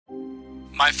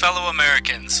My fellow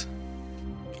Americans,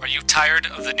 are you tired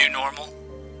of the new normal?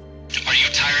 Are you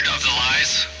tired of the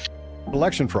lies?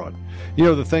 Election fraud. You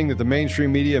know, the thing that the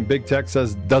mainstream media and big tech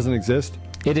says doesn't exist?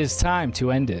 It is time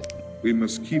to end it. We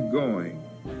must keep going.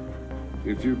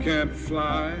 If you can't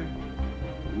fly,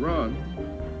 run.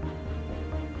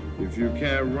 If you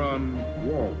can't run,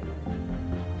 walk.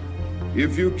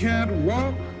 If you can't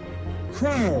walk,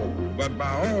 crawl. But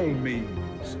by all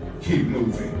means, keep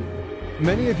moving.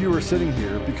 Many of you are sitting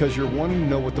here because you're wanting to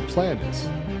know what the plan is.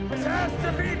 It has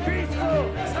to be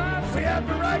peaceful. We have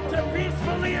the right to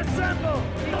peacefully assemble.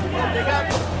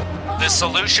 The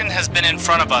solution has been in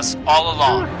front of us all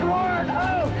along.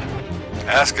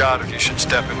 Ask God if you should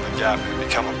step into the gap and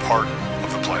become a part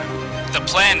of the plan. The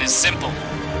plan is simple.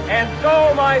 And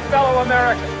so, my fellow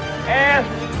Americans, ask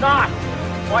not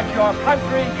what your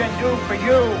country can do for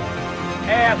you.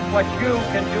 Ask what you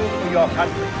can do for your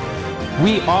country.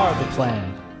 We are the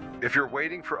plan. If you're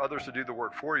waiting for others to do the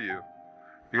work for you,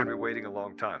 you're going to be waiting a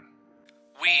long time.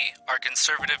 We are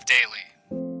Conservative Daily.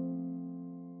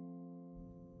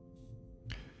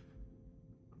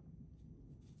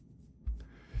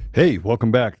 Hey,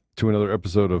 welcome back to another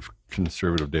episode of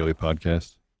Conservative Daily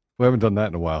Podcast. We haven't done that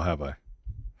in a while, have I?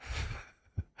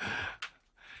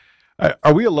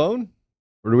 Are we alone?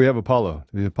 Or do we have Apollo?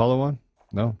 Do we have Apollo on?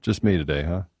 No, just me today,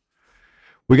 huh?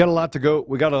 We got a lot to go.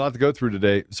 We got a lot to go through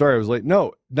today. Sorry, I was late.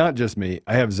 No, not just me.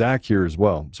 I have Zach here as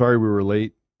well. Sorry, we were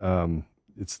late.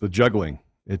 It's the juggling.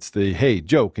 It's the, hey,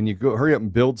 Joe, can you go hurry up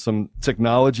and build some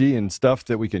technology and stuff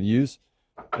that we can use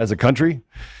as a country?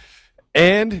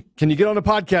 And can you get on a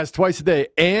podcast twice a day?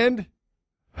 And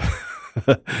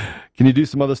can you do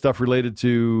some other stuff related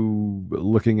to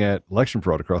looking at election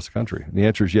fraud across the country? And the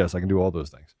answer is yes, I can do all those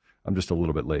things. I'm just a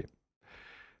little bit late.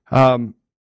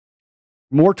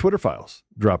 More Twitter files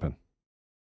dropping.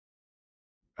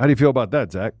 How do you feel about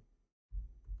that, Zach?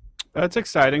 It's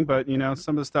exciting, but, you know,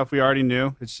 some of the stuff we already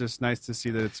knew. It's just nice to see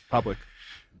that it's public.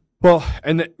 Well,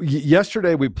 and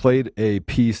yesterday we played a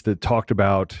piece that talked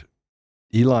about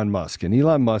Elon Musk. And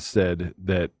Elon Musk said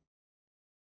that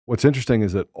what's interesting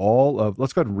is that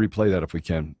let's go ahead and replay that if we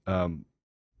can.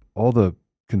 All the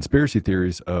conspiracy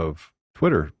theories of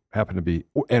Twitter happen to be,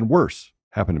 and worse,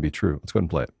 happen to be true. Let's go ahead and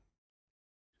play it.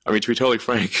 I mean, to be totally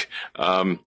frank,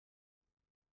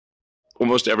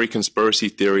 almost every conspiracy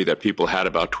theory that people had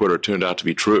about Twitter turned out to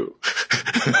be true.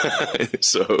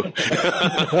 So,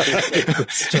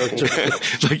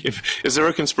 is there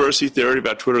a conspiracy theory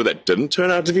about Twitter that didn't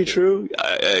turn out to be true?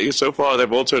 So far,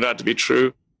 they've all turned out to be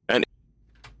true. And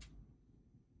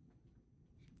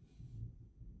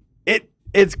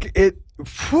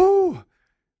Whew.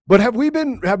 But have we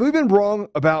been wrong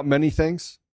about many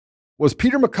things? Was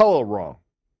Peter McCullough wrong?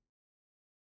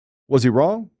 Was he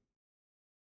wrong?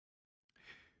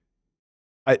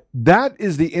 That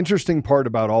is the interesting part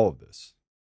about all of this.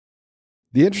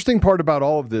 The interesting part about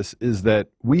all of this is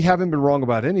that we haven't been wrong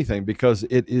about anything because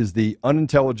it is the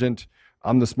unintelligent,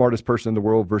 I'm the smartest person in the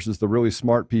world versus the really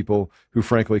smart people who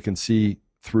frankly can see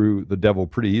through the devil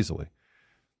pretty easily.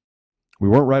 We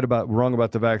weren't wrong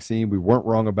about the vaccine. We weren't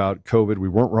wrong about COVID. We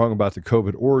weren't wrong about the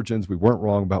COVID origins. We weren't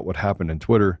wrong about what happened in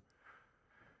Twitter.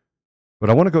 But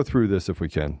I want to go through this if we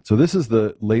can. So this is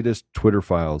the latest Twitter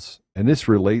files, and this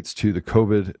relates to the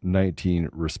COVID-19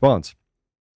 response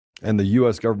and the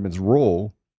U.S. government's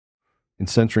role in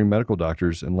censoring medical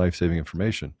doctors and life-saving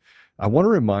information. I want to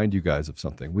remind you guys of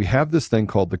something. We have this thing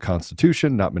called the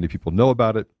Constitution. Not many people know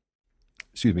about it.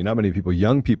 Not many people,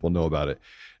 young people know about it.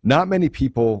 Not many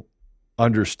people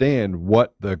understand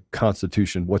what the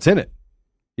Constitution, what's in it.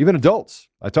 Even adults.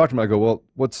 I talk to them, I go, well,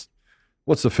 what's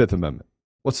the Fifth Amendment?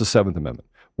 What's the Seventh Amendment?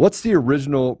 What's the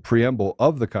original preamble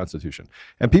of the Constitution?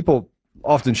 And people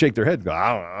often shake their head and go,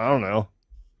 I don't know.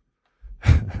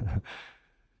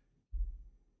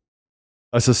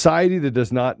 A society that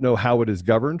does not know how it is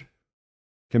governed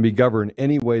can be governed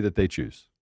any way that they choose.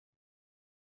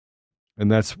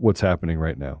 And that's what's happening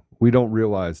right now. We don't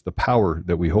realize the power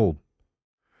that we hold.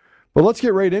 But let's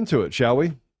get right into it, shall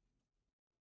we?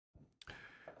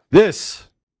 The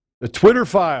Twitter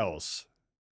files.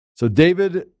 So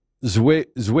David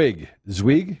Zwig,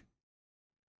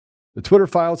 the Twitter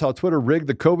files, how Twitter rigged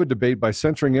the COVID debate by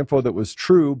censoring info that was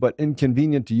true but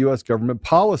inconvenient to U.S. government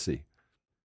policy,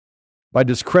 by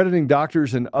discrediting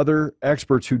doctors and other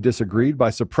experts who disagreed, by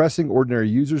suppressing ordinary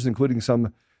users, including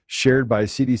some shared by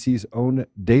CDC's own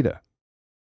data.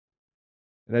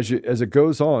 And as it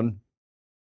goes on,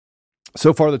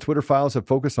 so far the Twitter files have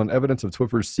focused on evidence of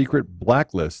Twitter's secret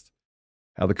blacklist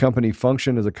how the company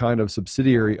functioned as a kind of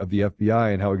subsidiary of the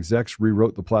FBI, and how execs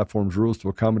rewrote the platform's rules to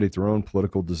accommodate their own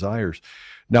political desires.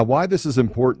 Now, why this is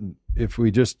important, if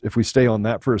we stay on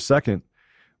that for a second,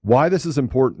 why this is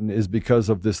important is because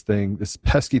of this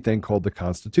pesky thing called the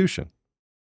Constitution.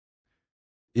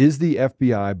 Is the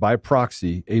FBI by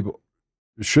proxy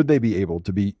should they be able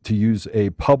to use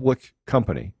a public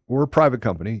company or a private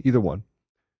company, either one,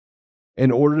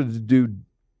 in order to do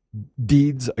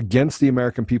deeds against the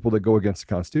American people that go against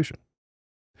the Constitution?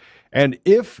 And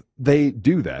if they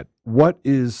do that, what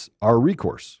is our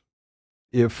recourse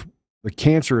if the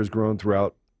cancer has grown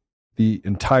throughout the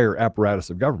entire apparatus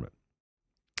of government?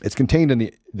 It's contained in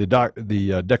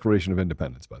the Declaration of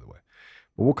Independence, by the way.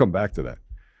 But we'll come back to that.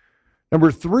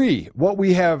 Number 3, what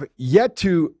we have yet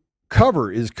to cover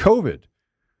is COVID.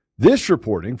 This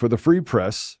reporting for the Free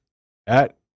Press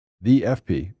at the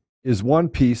FP is one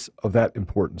piece of that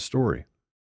important story.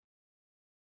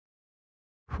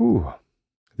 The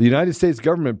United States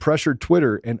government pressured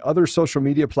Twitter and other social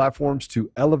media platforms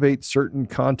to elevate certain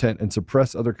content and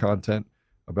suppress other content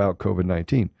about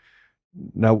COVID-19.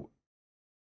 Now,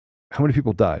 how many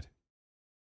people died?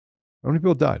 How many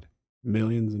people died?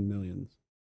 Millions and millions.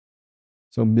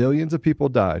 So millions of people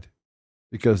died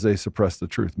because they suppressed the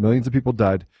truth. Millions of people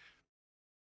died.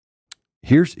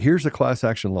 Here's a class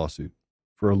action lawsuit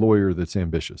for a lawyer that's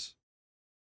ambitious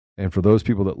and for those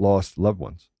people that lost loved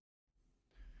ones.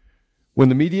 When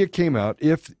the media came out,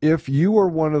 if you are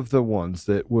one of the ones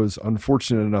that was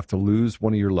unfortunate enough to lose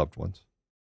one of your loved ones,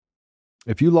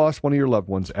 if you lost one of your loved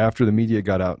ones after the media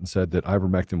got out and said that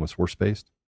ivermectin was horse-based,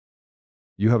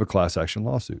 you have a class action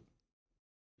lawsuit.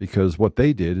 Because what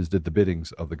they did is did the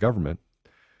biddings of the government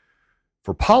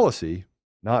for policy,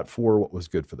 not for what was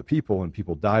good for the people, and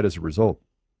people died as a result.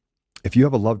 If you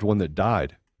have a loved one that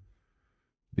died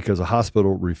because a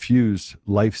hospital refused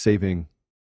life-saving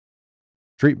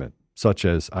treatment, such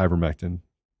as ivermectin,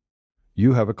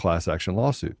 you have a class action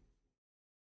lawsuit.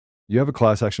 You have a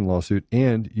class action lawsuit,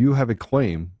 and you have a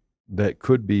claim that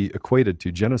could be equated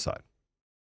to genocide.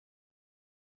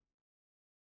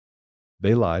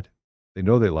 They lied. They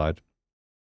know they lied.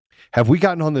 Have we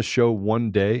gotten on this show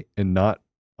one day and not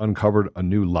uncovered a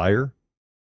new liar,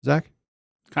 Zach?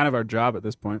 Kind of our job at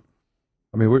this point.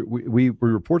 I mean, we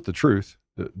report the truth,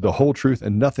 the whole truth,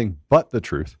 and nothing but the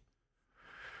truth.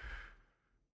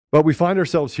 But we find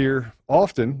ourselves here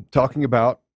often talking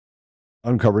about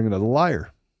uncovering another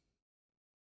liar.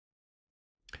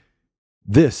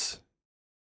 This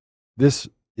is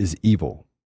evil.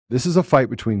 This is a fight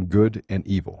between good and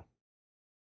evil.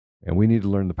 And we need to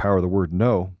learn the power of the word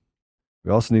no.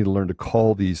 We also need to learn to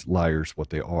call these liars what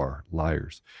they are,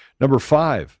 liars. Number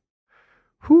 5,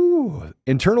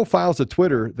 internal files of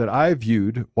Twitter that I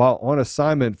viewed while on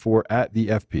assignment for at the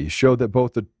FP show that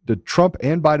both the Trump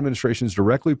and Biden administrations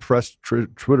directly pressed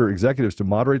Twitter executives to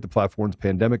moderate the platform's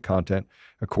pandemic content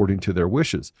according to their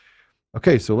wishes.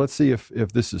 Okay, so let's see if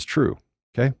this is true.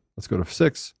 Okay, let's go to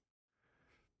 6.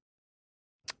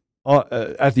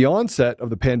 At the onset of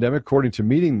the pandemic, according to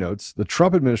meeting notes, the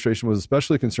Trump administration was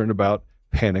especially concerned about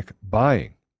panic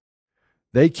buying.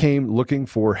 They came looking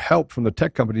for help from the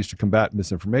tech companies to combat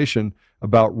misinformation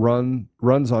about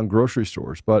runs on grocery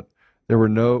stores, but there were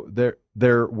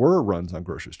runs on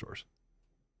grocery stores.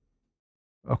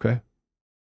 Okay.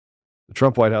 The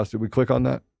Trump White House, did we click on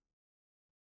that?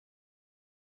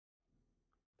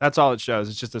 That's all it shows.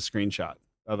 It's just a screenshot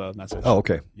of a message. Oh,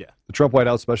 okay. Yeah. The Trump White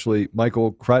House, especially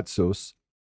Michael Kratzos,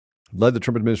 led the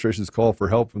Trump administration's call for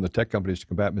help from the tech companies to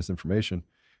combat misinformation.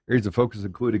 Areas of focus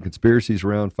included conspiracies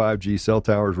around 5G cell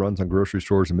towers, runs on grocery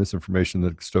stores, and misinformation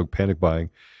that stoke panic buying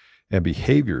and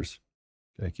behaviors.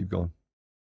 Okay, keep going.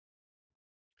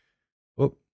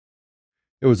 Oh,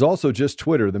 it was also just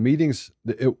Twitter.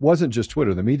 It wasn't just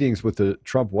Twitter. The meetings with the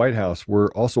Trump White House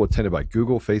were also attended by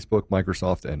Google, Facebook,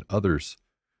 Microsoft, and others.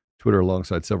 Twitter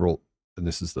alongside several, and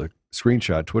this is the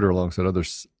screenshot, Twitter alongside other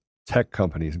tech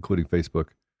companies, including Facebook,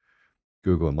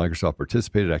 Google, and Microsoft,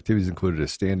 participated. Activities included a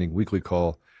standing weekly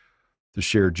call to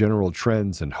share general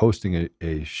trends and hosting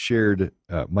a shared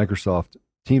Microsoft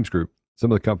Teams group.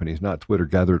 Some of the companies, not Twitter,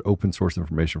 gathered open source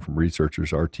information from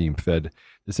researchers. Our team fed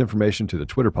this information to the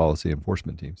Twitter policy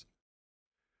enforcement teams.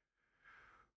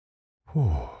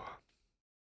 When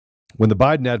the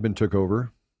Biden admin took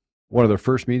over, one of their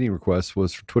first meeting requests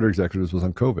was for Twitter executives was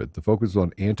on COVID. The focus was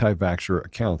on anti-vaxxer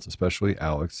accounts, especially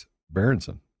Alex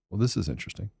Berenson. Well, this is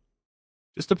interesting.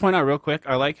 Just to point out real quick,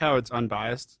 I like how it's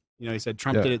unbiased. You know, he said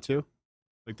Trump did it too.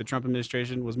 Like the Trump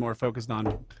administration was more focused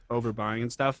on overbuying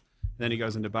and stuff. And then he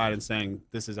goes into Biden saying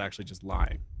this is actually just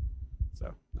lying.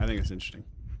 So I think it's interesting.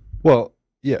 Well,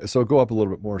 Yeah, so go up a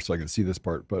little bit more so I can see this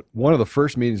part. But one of the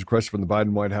first meetings requested from the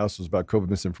Biden White House was about COVID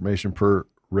misinformation per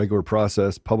regular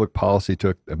process. Public policy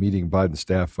took a meeting. Biden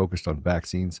staff focused on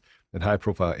vaccines and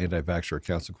high-profile anti-vaxxer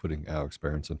accounts, including Alex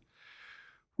Berenson.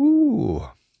 Ooh.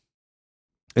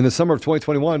 In the summer of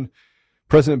 2021,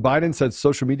 President Biden said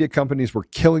social media companies were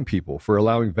killing people for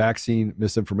allowing vaccine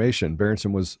misinformation.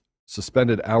 Berenson was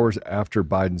suspended hours after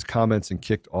Biden's comments and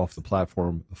kicked off the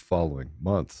platform the following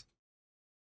month.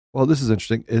 Well, this is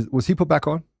interesting. Was he put back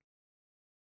on?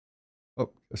 Oh,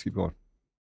 let's keep going.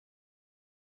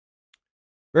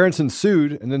 Berenson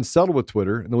sued and then settled with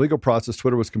Twitter. In the legal process,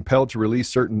 Twitter was compelled to release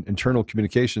certain internal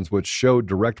communications which showed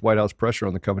direct White House pressure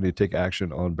on the company to take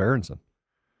action on Berenson.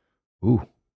 Ooh,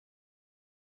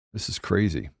 this is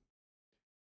crazy.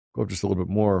 Go up just a little bit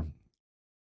more.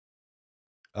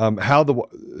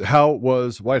 How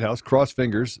was White House? Cross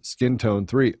fingers, skin tone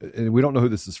 3. And we don't know who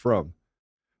this is from.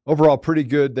 Overall, pretty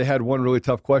good. They had one really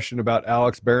tough question about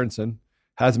Alex Berenson.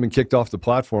 Hasn't been kicked off the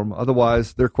platform.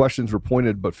 Otherwise, their questions were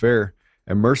pointed but fair.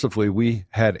 And mercifully, we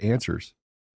had answers.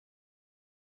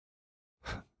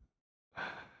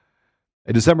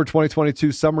 A December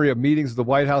 2022 summary of meetings of the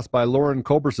White House by Lauren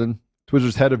Culberson,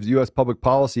 Twitter's head of U.S. public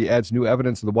policy, adds new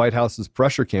evidence of the White House's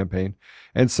pressure campaign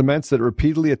and cements that it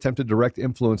repeatedly attempted direct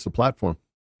influence the platform.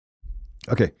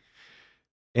 Okay.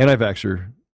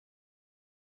 Anti-vaxxer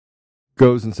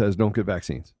goes and says, don't get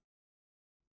vaccines.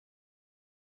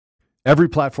 Every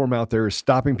platform out there is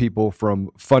stopping people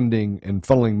from funding and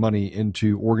funneling money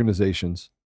into organizations,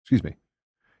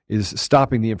 is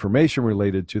stopping the information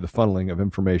related to the funneling of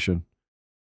information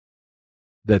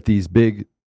that these big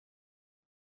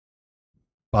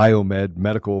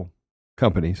medical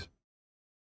companies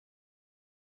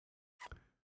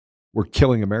were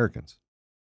killing Americans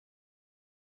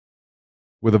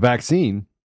with a vaccine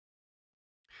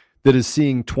that is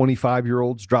seeing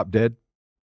 25-year-olds drop dead,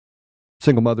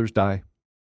 single mothers die,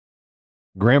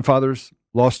 grandfathers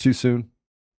lost too soon,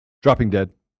 dropping dead.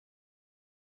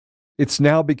 It's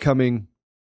now becoming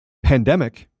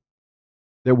pandemic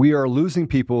that we are losing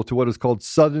people to what is called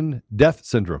sudden death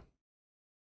syndrome.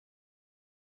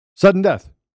 Sudden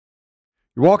death.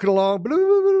 You're walking along,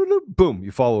 boom,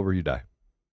 you fall over, you die.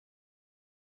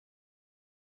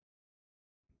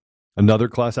 Another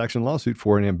class action lawsuit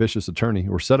for an ambitious attorney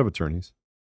or set of attorneys.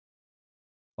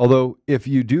 Although, if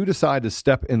you do decide to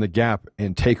step in the gap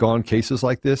and take on cases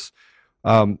like this,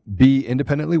 be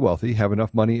independently wealthy, have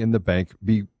enough money in the bank,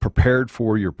 be prepared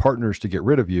for your partners to get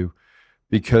rid of you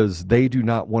because they do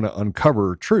not want to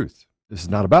uncover truth. This is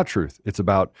not about truth. It's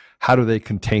about how do they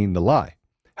contain the lie?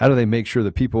 How do they make sure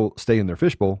that people stay in their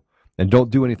fishbowl and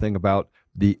don't do anything about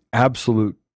the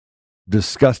absolute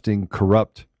disgusting,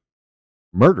 corrupt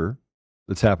murder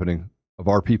that's happening of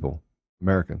our people,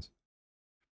 Americans?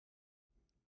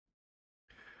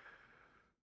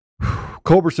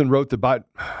 Culberson wrote that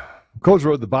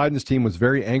Biden's team was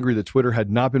very angry that Twitter had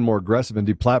not been more aggressive in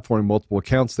deplatforming multiple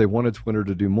accounts. They wanted Twitter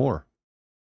to do more.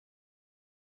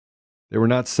 They were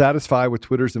not satisfied with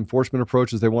Twitter's enforcement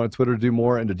approaches. They wanted Twitter to do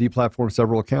more and to deplatform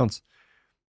several accounts.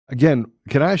 Again,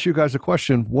 can I ask you guys a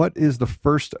question? What is the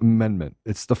First Amendment?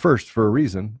 It's the first for a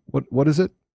reason. What is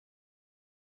it?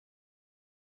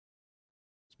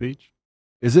 Speech.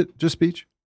 Is it just speech?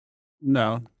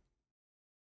 No.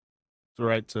 It's the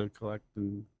right to collect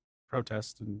and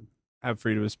protest and have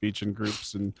freedom of speech in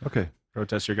groups and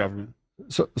protest your government.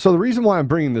 So the reason why I'm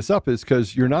bringing this up is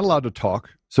because you're not allowed to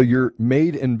talk, so you're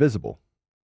made invisible.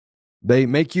 They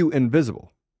make you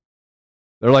invisible.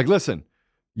 They're like, listen,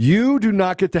 you do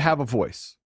not get to have a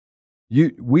voice.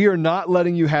 We are not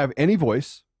letting you have any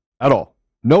voice at all.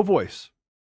 No voice.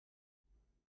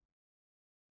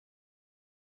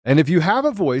 And if you have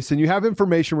a voice and you have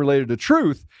information related to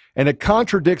truth and it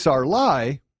contradicts our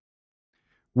lie,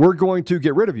 we're going to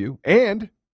get rid of you. And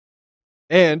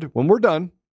when we're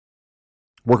done,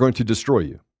 we're going to destroy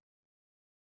you.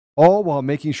 All while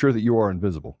making sure that you are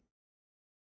invisible.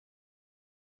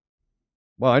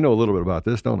 Well, I know a little bit about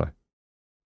this, don't I?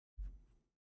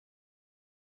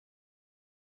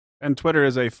 And Twitter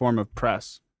is a form of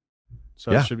press.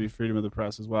 So Yeah. it should be freedom of the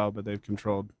press as well, but they've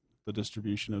controlled the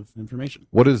distribution of information.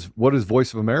 What is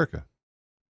Voice of America?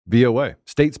 VOA,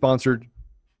 state-sponsored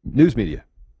news media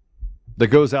that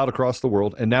goes out across the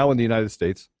world and now in the United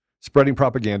States, spreading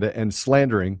propaganda and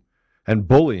slandering and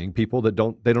bullying people that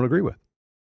they don't agree with.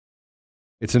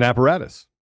 It's an apparatus.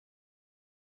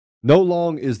 No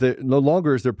longer is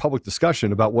there public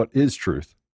discussion about what is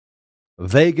truth.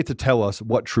 They get to tell us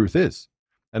what truth is.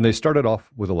 And they started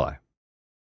off with a lie.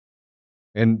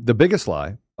 And the biggest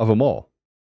lie of them all,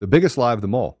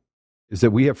 is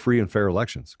that we have free and fair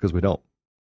elections, because we don't.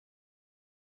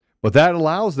 But that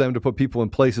allows them to put people in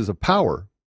places of power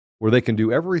where they can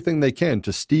do everything they can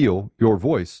to steal your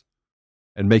voice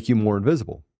and make you more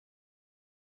invisible.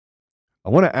 I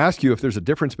want to ask you if there's a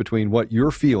difference between what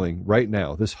you're feeling right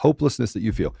now, this hopelessness that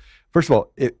you feel. First of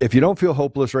all, if you don't feel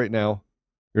hopeless right now,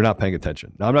 you're not paying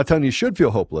attention. Now, I'm not telling you should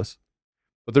feel hopeless,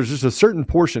 but there's just a certain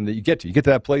portion that you get to. You get to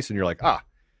that place and you're like,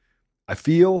 I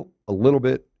feel a little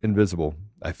bit invisible.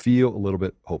 I feel a little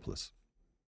bit hopeless.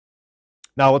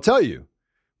 Now, I'll tell you,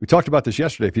 we talked about this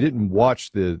yesterday. If you didn't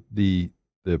watch the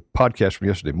podcast from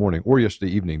yesterday morning or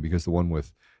yesterday evening, because the one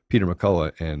with Peter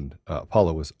McCullough and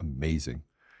Paula was amazing.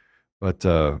 But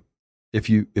if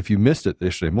you missed it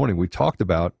yesterday morning, we talked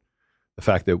about the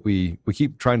fact that we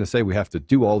keep trying to say we have to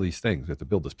do all these things. We have to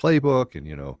build this playbook and,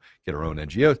 get our own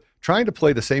NGOs, trying to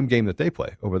play the same game that they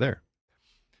play over there.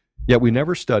 Yet we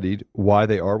never studied why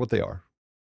they are what they are.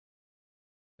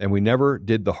 And we never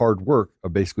did the hard work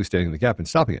of basically standing in the gap and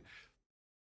stopping it.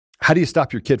 How do you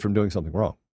stop your kid from doing something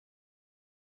wrong?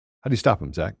 How do you stop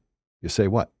him, Zach? You say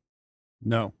what?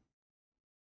 No.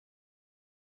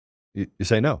 You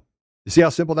say no. You see how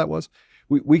simple that was?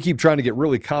 We keep trying to get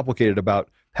really complicated about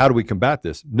how do we combat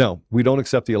this. No, we don't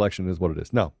accept the election as what it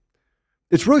is. No.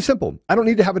 It's really simple. I don't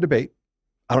need to have a debate.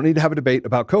 I don't need to have a debate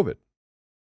about COVID.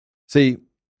 See,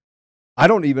 I'm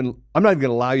not even going to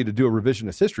allow you to do a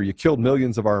revisionist history. You killed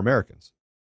millions of our Americans.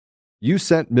 You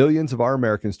sent millions of our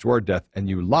Americans to our death, and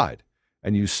you lied,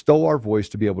 and you stole our voice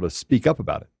to be able to speak up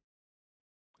about it.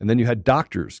 And then you had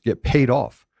doctors get paid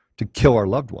off to kill our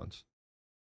loved ones.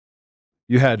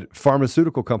 You had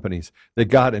pharmaceutical companies that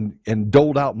got and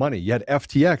doled out money. You had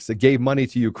FTX that gave money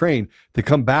to Ukraine to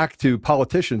come back to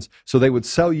politicians so they would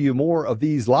sell you more of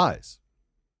these lies.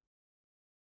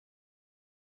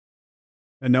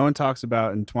 And no one talks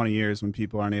about in 20 years when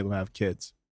people aren't able to have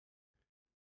kids.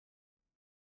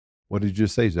 What did you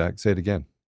just say, Zach? Say it again.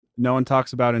 No one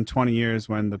talks about in 20 years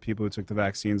when the people who took the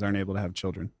vaccines aren't able to have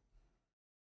children.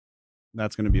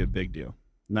 That's going to be a big deal.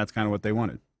 And that's kind of what they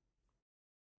wanted.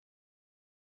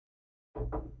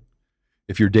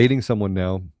 If you're dating someone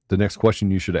now, the next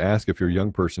question you should ask if you're a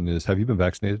young person is, have you been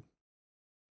vaccinated?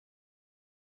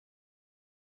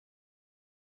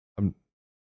 Am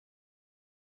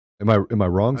I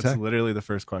wrong, That's Zach? literally the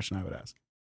first question I would ask.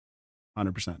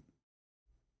 100%.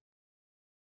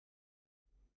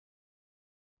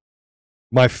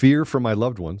 My fear for my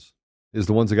loved ones is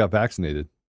the ones that got vaccinated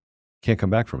can't come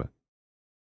back from it.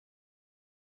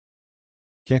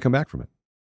 Can't come back from it.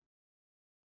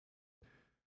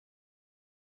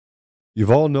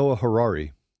 Yuval Noah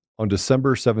Harari, on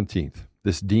December 17th,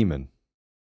 this demon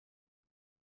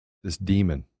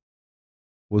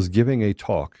was giving a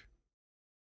talk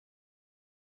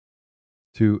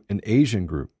to an Asian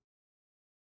group.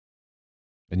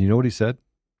 And you know what he said?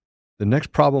 The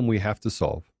next problem we have to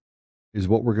solve is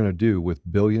what we're going to do with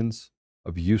billions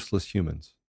of useless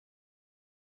humans.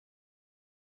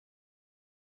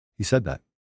 He said that.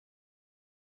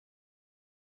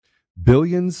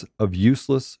 Billions of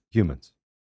useless humans.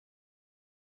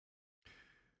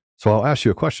 So I'll ask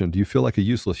you a question. Do you feel like a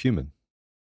useless human?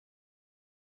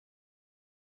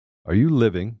 Are you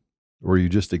living, or are you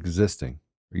just existing?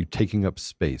 Are you taking up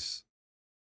space?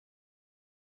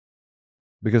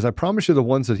 Because I promise you the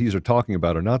ones that he's talking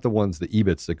about are not the ones, the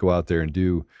EBITs that go out there and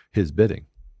do his bidding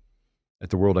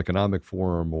at the World Economic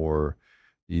Forum, or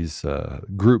these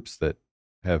groups that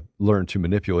have learned to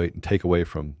manipulate and take away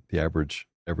from the average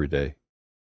everyday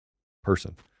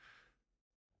person.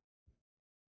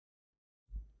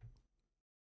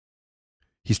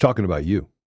 He's talking about you.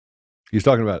 He's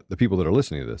talking about the people that are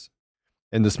listening to this.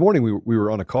 And this morning we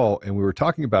were on a call and we were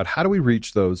talking about how do we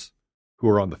reach those who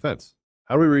are on the fence?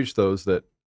 How do we reach those that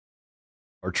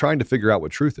are trying to figure out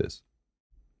what truth is?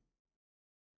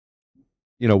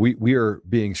 You know, we are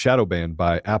being shadow banned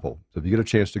by Apple. So if you get a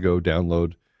chance to go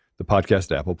download the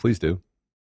podcast Apple, please do.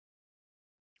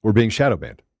 We're being shadow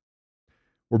banned.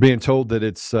 We're being told that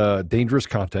it's dangerous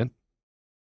content.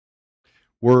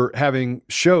 We're having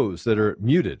shows that are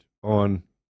muted on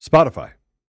Spotify.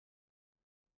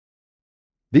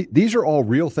 These are all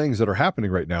real things that are happening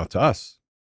right now to us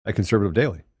at Conservative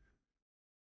Daily.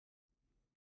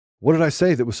 What did I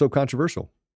say that was so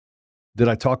controversial? Did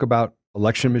I talk about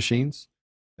election machines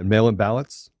and mail-in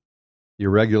ballots, the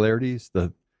irregularities,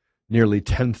 the nearly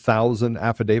 10,000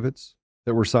 affidavits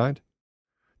that were signed?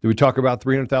 Did we talk about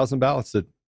 300,000 ballots that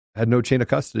had no chain of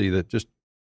custody that just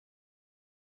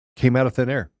came out of thin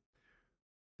air?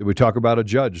 Did we talk about a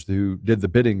judge who did the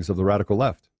biddings of the radical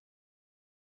left?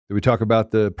 Did we talk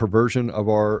about the perversion of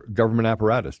our government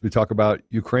apparatus? Did we talk about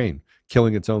Ukraine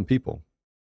killing its own people?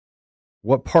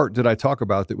 What part did I talk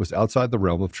about that was outside the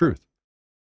realm of truth?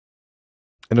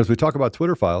 And as we talk about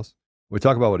Twitter files, we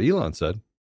talk about what Elon said.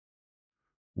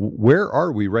 Where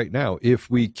are we right now if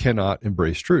we cannot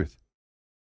embrace truth?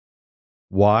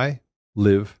 Why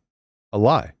live a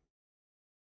lie?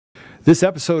 This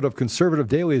episode of Conservative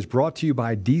Daily is brought to you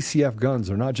by DCF Guns.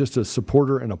 They're not just a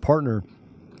supporter and a partner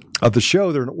of the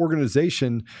show. They're an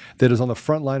organization that is on the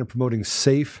front line of promoting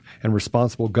safe and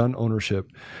responsible gun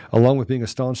ownership. Along with being a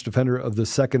staunch defender of the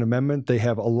Second Amendment, they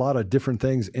have a lot of different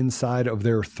things inside of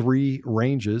their 3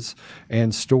 ranges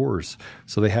and stores.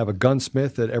 So they have a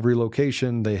gunsmith at every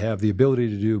location. They have the ability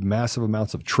to do massive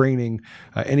amounts of training,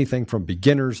 anything from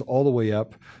beginners all the way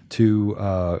up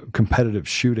to competitive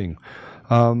shooting.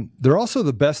 They're also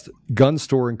the best gun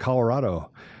store in Colorado.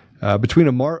 Between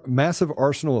a massive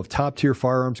arsenal of top-tier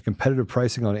firearms, competitive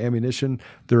pricing on ammunition,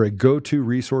 they're a go-to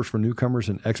resource for newcomers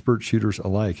and expert shooters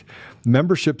alike.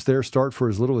 Memberships there start for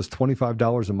as little as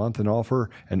 $25 a month and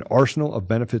offer an arsenal of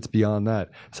benefits beyond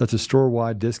that, such as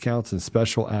store-wide discounts and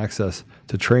special access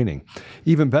to training.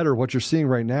 Even better, what you're seeing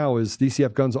right now is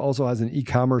DCF Guns also has an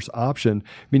e-commerce option,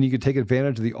 meaning you can take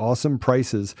advantage of the awesome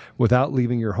prices without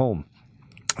leaving your home.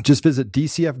 Just visit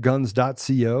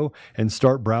dcfguns.co and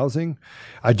start browsing.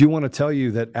 I do want to tell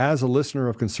you that as a listener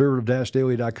of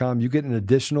conservative-daily.com, you get an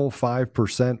additional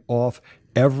 5% off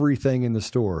everything in the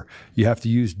store. You have to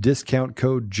use discount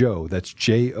code Joe. That's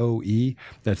Joe.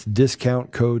 That's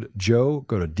discount code Joe.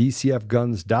 Go to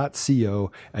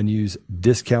dcfguns.co and use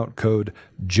discount code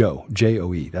Joe.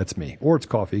 Joe. That's me. Or it's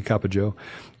coffee, cup of Joe.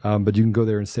 But you can go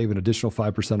there and save an additional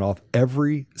 5% off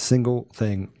every single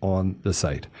thing on the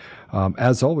site.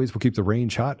 As always, we'll keep the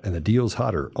range hot and the deals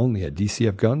hotter only at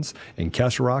DCF Guns in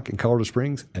Castle Rock and Colorado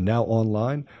Springs, and now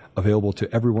online, available to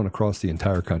everyone across the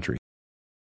entire country.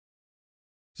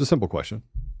 It's a simple question.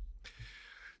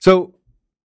 So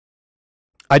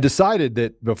I decided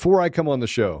that before I come on the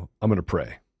show, I'm going to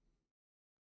pray,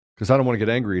 because I don't want to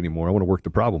get angry anymore. I want to work the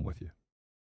problem with you.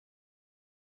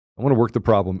 I want to work the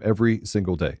problem every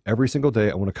single day. Every single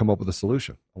day, I want to come up with a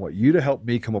solution. I want you to help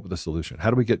me come up with a solution. How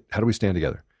do we stand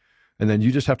together? And then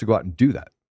you just have to go out and do that.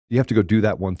 You have to go do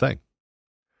that one thing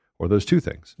or those 2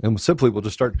 things. And simply we'll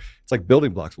just start. It's like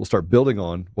building blocks. We'll start building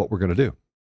on what we're going to do.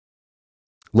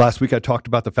 Last week, I talked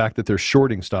about the fact that they're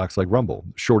shorting stocks like Rumble,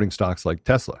 shorting stocks like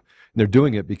Tesla. And they're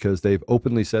doing it because they've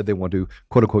openly said they want to,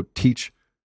 quote unquote, teach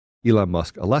Elon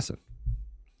Musk a lesson.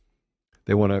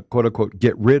 They want to, quote unquote,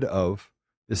 get rid of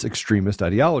this extremist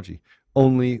ideology.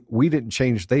 Only we didn't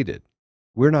change, they did.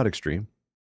 We're not extreme.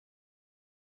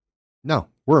 No,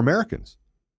 we're Americans.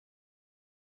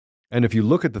 And if you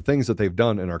look at the things that they've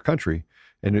done in our country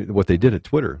and what they did at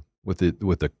Twitter with the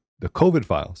COVID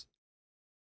files,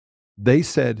 they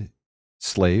said,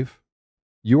 slave,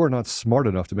 you are not smart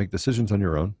enough to make decisions on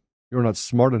your own. You are not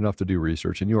smart enough to do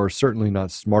research, and you are certainly not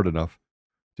smart enough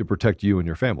to protect you and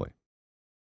your family.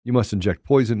 You must inject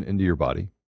poison into your body.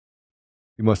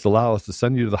 You must allow us to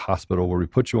send you to the hospital where we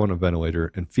put you on a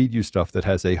ventilator and feed you stuff that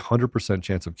has a 100%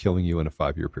 chance of killing you in a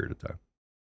 5-year period of time.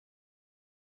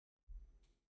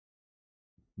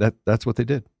 That's what they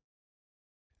did.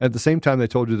 At the same time, they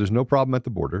told you there's no problem at the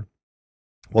border,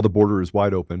 while the border is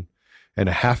wide open, and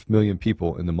 500,000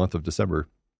 people in the month of December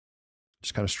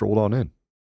just kind of strolled on in.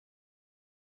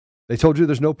 They told you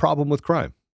there's no problem with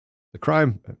crime. The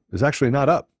crime is actually not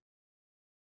up.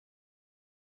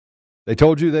 They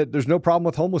told you that there's no problem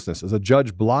with homelessness, as a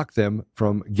judge blocked them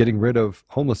from getting rid of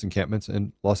homeless encampments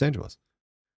in Los Angeles.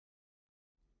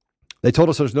 They told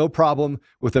us there's no problem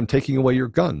with them taking away your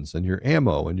guns and your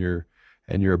ammo and your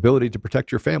ability to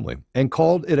protect your family, and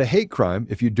called it a hate crime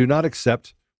if you do not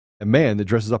accept a man that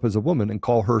dresses up as a woman and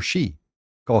call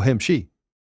him she.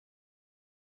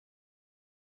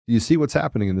 Do you see what's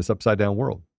happening in this upside down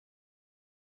world?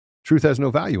 Truth has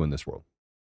no value in this world.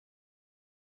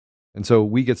 And so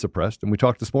we get suppressed, and we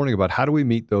talked this morning about how do we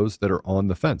meet those that are on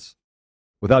the fence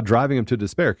without driving them to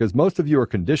despair, because most of you are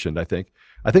conditioned, I think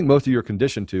most of you are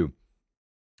conditioned to,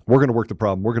 we're going to work the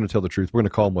problem, we're going to tell the truth, we're going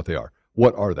to call them what they are.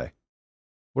 What are they?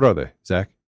 What are they, Zach?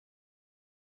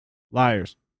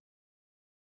 Liars.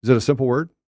 Is it a simple word?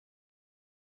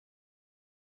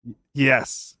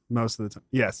 Yes, most of the time.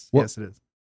 Yes, well, yes, it is.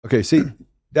 Okay, see,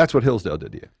 that's what Hillsdale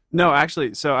did to you. No,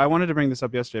 actually, so I wanted to bring this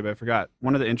up yesterday, but I forgot.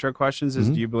 One of the intro questions is,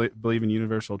 do you believe in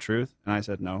universal truth? And I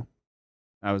said no.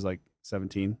 I was like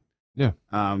 17. Yeah.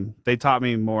 They taught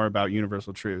me more about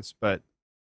universal truths, but,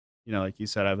 you know, like you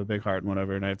said, I have a big heart and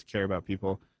whatever, and I have to care about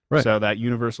people. Right. So that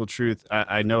universal truth,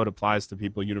 I know it applies to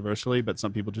people universally, but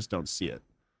some people just don't see it.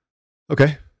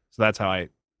 Okay. So that's how I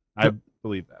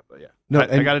believe that, but yeah. No,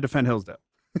 I got to defend Hillsdale.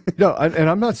 No, and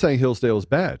I'm not saying Hillsdale is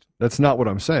bad. That's not what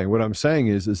I'm saying. What I'm saying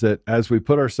is that as we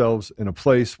put ourselves in a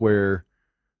place where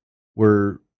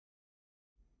we're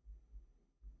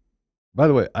By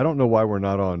the way, I don't know why we're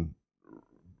not on.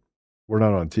 We're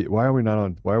not on. Why are we not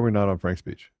on? Why are we not on Frank's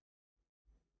speech?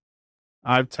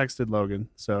 I've texted Logan,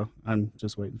 so I'm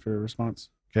just waiting for a response.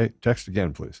 Okay, text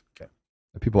again, please. Okay.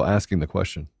 People asking the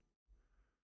question.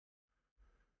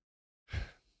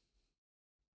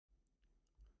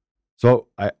 So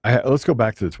I let's go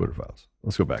back to the Twitter files.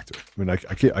 Let's go back to it. I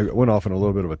mean, I went off on a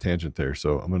little bit of a tangent there,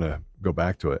 so I'm going to go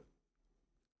back to it.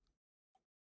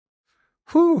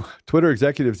 Twitter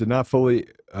executives did not fully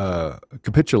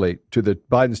capitulate to the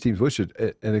Biden's team's wishes.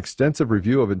 An extensive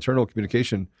review of internal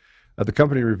communication at the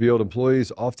company revealed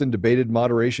employees often debated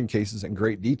moderation cases in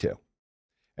great detail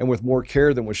and with more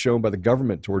care than was shown by the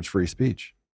government towards free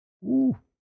speech. Ooh.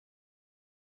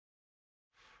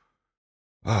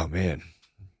 Oh, man.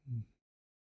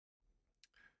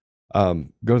 Go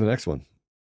to the next one.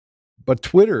 But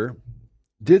Twitter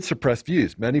did suppress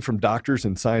views, many from doctors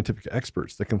and scientific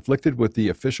experts, that conflicted with the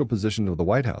official position of the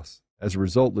White House. As a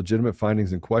result, legitimate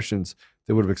findings and questions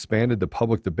that would have expanded the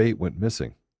public debate went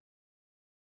missing.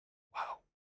 Wow.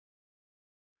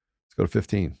 Let's go to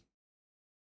 15.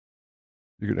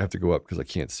 You're going to have to go up because I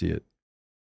can't see it.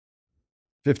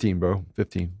 15, bro.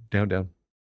 15. Down.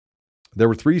 There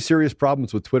were 3 serious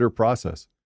problems with Twitter process.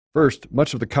 First,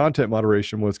 much of the content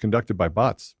moderation was conducted by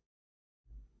bots.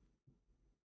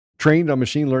 Trained on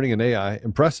machine learning and AI,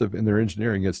 impressive in their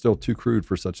engineering, yet still too crude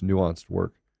for such nuanced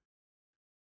work.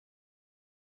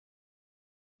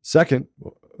 Second,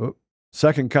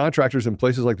 contractors in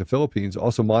places like the Philippines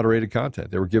also moderated content.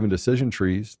 They were given decision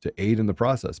trees to aid in the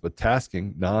process, but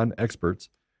tasking non-experts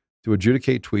to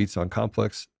adjudicate tweets on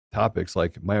complex topics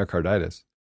like myocarditis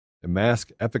and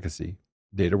mask efficacy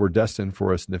data were destined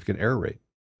for a significant error rate.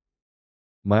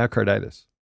 Myocarditis.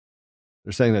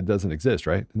 They're saying that doesn't exist,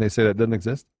 right? And they say that doesn't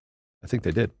exist? I think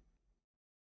they did.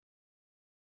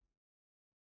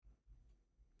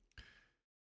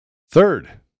 Third,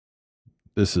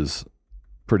 this is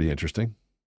pretty interesting.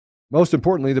 Most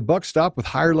importantly, the buck stopped with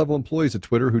higher level employees at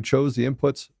Twitter who chose the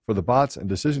inputs for the bots and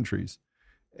decision trees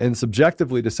and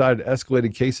subjectively decided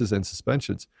escalating cases and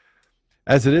suspensions.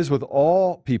 As it is with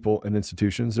all people and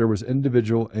institutions, there was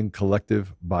individual and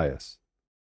collective bias.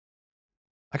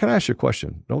 I can ask you a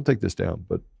question. Don't take this down,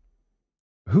 but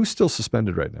who's still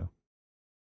suspended right now?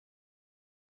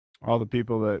 All the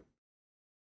people that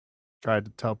tried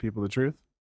to tell people the truth.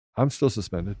 I'm still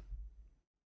suspended.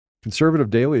 Conservative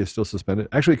Daily is still suspended.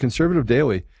 Actually, Conservative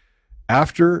Daily,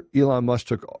 after Elon Musk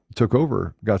took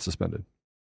over, got suspended.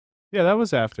 Yeah, that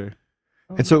was after.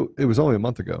 And so it was only a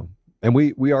month ago. And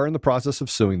we are in the process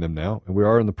of suing them now. And we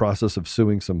are in the process of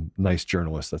suing some nice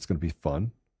journalists. That's going to be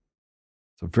fun.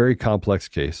 It's a very complex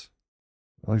case.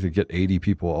 I like to get 80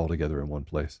 people all together in one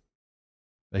place.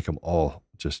 Make them all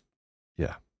just,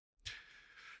 yeah.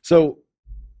 So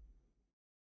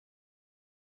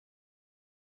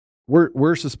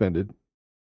we're suspended.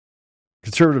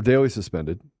 Conservative Daily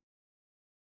suspended.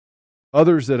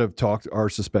 Others that have talked are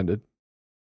suspended.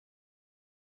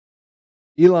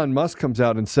 Elon Musk comes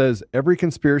out and says every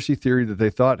conspiracy theory that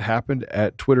they thought happened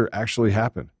at Twitter actually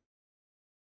happened.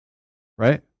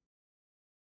 Right?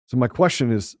 So my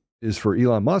question is for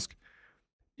Elon Musk.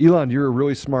 Elon, you're a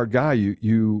really smart guy.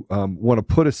 You want to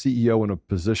put a CEO in a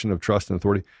position of trust and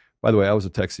authority. By the way, I was a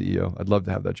tech CEO. I'd love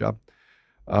to have that job.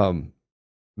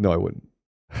 No, I wouldn't.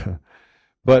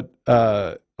 But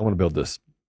I want to build this.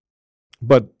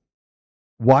 But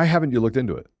why haven't you looked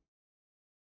into it?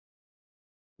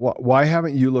 Why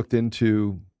haven't you looked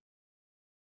into?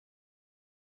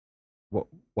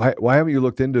 Why haven't you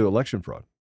looked into election fraud?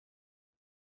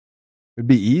 It'd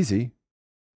be easy.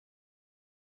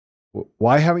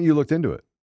 Why haven't you looked into it?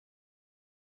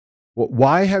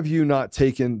 Why have you not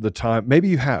taken the time? Maybe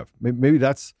you have. Maybe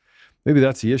that's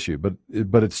the issue.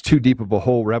 But it's too deep of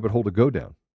a rabbit hole to go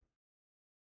down.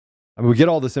 I mean, we get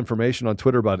all this information on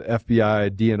Twitter about FBI,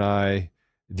 DNI,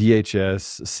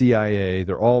 DHS, CIA.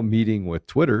 They're all meeting with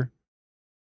Twitter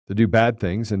to do bad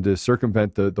things and to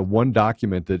circumvent the one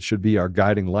document that should be our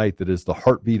guiding light, that is the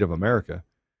heartbeat of America.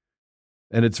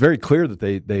 And it's very clear that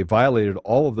they violated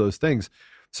all of those things.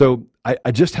 So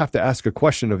I just have to ask a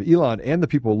question of Elon and the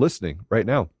people listening right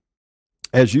now.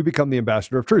 As you become the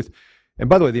ambassador of truth. And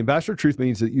by the way, the ambassador of truth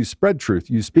means that you spread truth,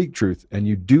 you speak truth, and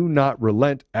you do not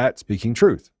relent at speaking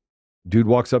truth. Dude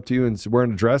walks up to you and is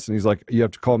wearing a dress, and he's like, you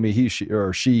have to call me he, she,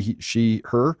 or she,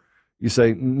 her. You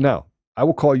say, no, I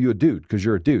will call you a dude because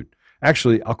you're a dude.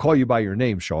 Actually, I'll call you by your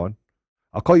name, Sean.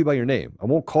 I'll call you by your name. I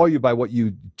won't call you by what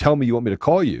you tell me you want me to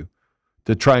call you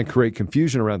to try and create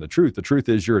confusion around the truth. The truth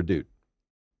is you're a dude,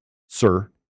 sir.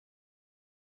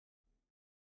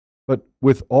 But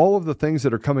with all of the things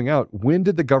that are coming out, when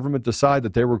did the government decide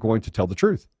that they were going to tell the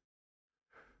truth?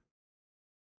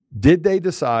 Did they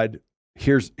decide,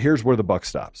 here's where the buck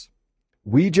stops?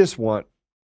 We just want,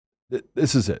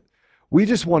 this is it. We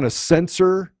just want to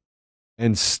censor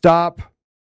and stop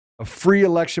a free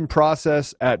election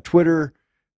process at Twitter,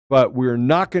 but we're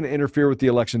not going to interfere with the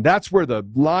election. That's where the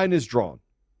line is drawn.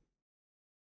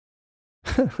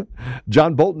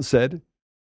 John Bolton said,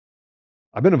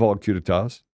 I've been involved in coups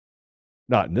d'etats,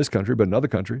 not in this country, but in other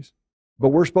countries. But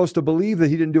we're supposed to believe that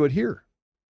he didn't do it here.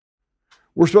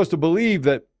 We're supposed to believe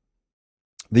that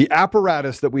the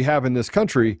apparatus that we have in this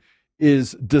country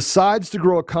decides to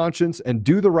grow a conscience and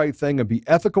do the right thing and be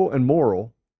ethical and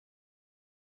moral.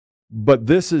 But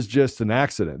this is just an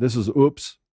accident. This is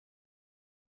oops.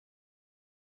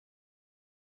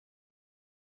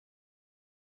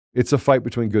 It's a fight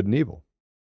between good and evil.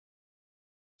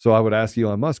 So I would ask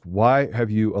Elon Musk, why have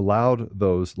you allowed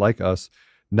those like us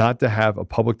not to have a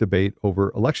public debate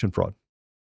over election fraud?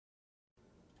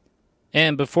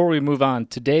 And before we move on,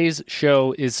 today's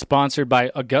show is sponsored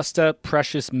by Augusta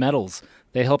Precious Metals.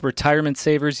 They help retirement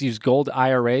savers use gold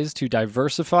IRAs to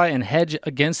diversify and hedge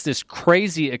against this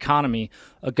crazy economy.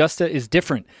 Augusta is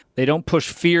different. They don't push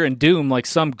fear and doom like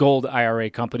some gold IRA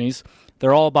companies.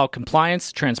 They're all about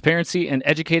compliance, transparency, and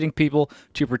educating people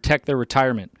to protect their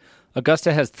retirement.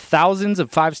 Augusta has thousands of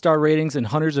 5-star ratings and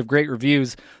hundreds of great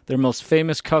reviews. Their most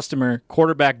famous customer,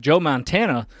 quarterback Joe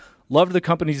Montana, loved the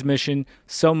company's mission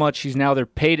so much he's now their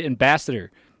paid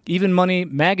ambassador. Even Money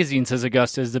Magazine says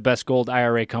Augusta is the best gold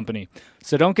IRA company.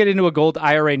 So don't get into a gold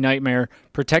IRA nightmare.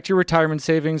 Protect your retirement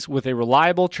savings with a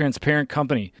reliable, transparent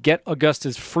company. Get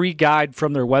Augusta's free guide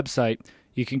from their website.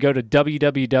 You can go to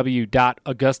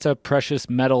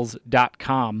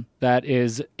www.augustapreciousmetals.com. That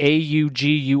is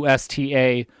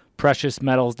AUGUSTA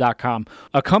preciousmetals.com.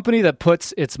 A company that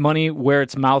puts its money where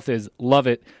its mouth is. Love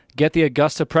it. Get the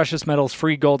Augusta Precious Metals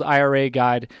free gold IRA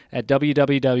guide at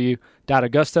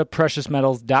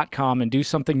www.augustapreciousmetals.com and do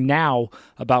something now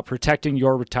about protecting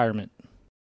your retirement.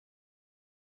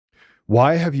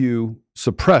 Why have you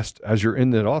suppressed as you're in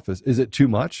that office? Is it too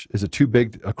much? Is it too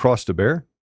big a cross to bear?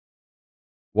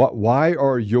 Why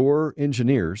are your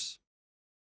engineers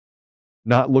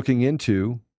not looking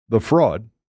into the fraud,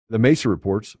 the Mesa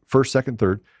reports, first, second,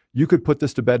 third? You could put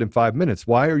this to bed in 5 minutes.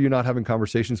 Why are you not having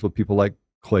conversations with people like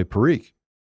Clay Parikh,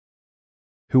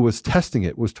 who was testing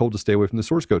it, was told to stay away from the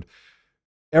source code?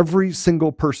 Every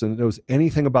single person that knows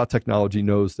anything about technology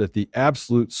knows that the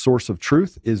absolute source of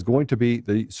truth is going to be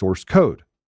the source code.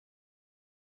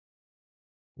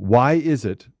 Why is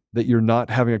it that you're not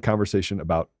having a conversation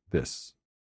about this?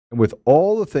 And with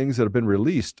all the things that have been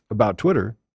released about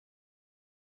Twitter,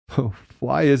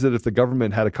 why is it, if the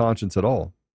government had a conscience at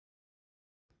all,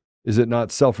 is it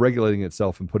not self-regulating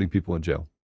itself and putting people in jail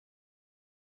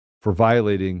for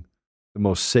violating the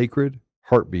most sacred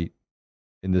heartbeat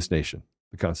in this nation,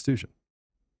 the Constitution?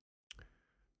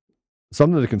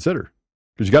 Something to consider,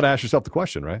 because you got to ask yourself the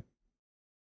question, right?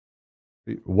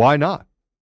 Why not?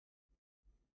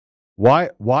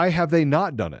 Why have they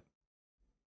not done it?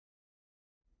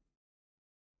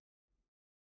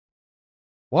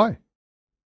 Why?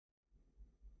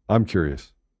 I'm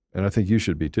curious, and I think you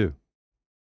should be too.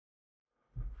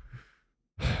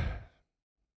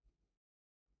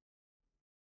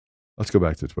 Let's go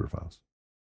back to the Twitter files.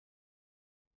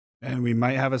 And we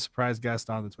might have a surprise guest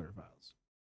on the Twitter files.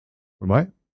 We might?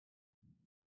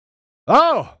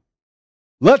 Oh!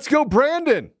 Let's go,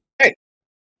 Brandon! Hey.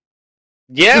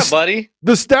 Yeah, buddy.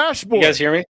 The Stash Boy. You guys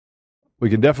hear me? We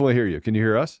can definitely hear you. Can you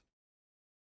hear us?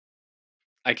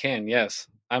 I can, yes.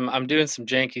 I'm doing some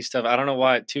janky stuff. I don't know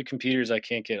why 2 computers I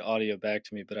can't get audio back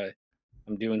to me, but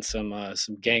I'm doing some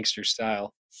gangster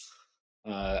style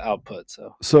output.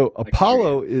 So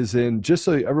Apollo is in, just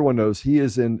so everyone knows, he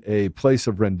is in a place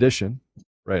of rendition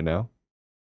right now,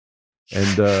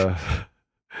 and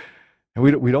and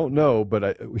we don't know,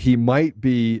 but he might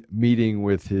be meeting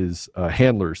with his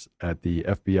handlers at the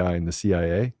FBI and the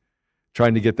CIA,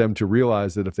 trying to get them to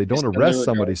realize that if they don't arrest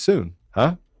somebody soon,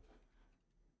 huh?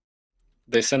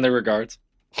 They send their regards.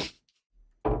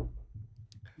 You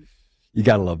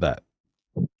got to love that.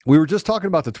 We were just talking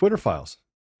about the Twitter files,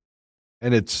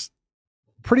 and it's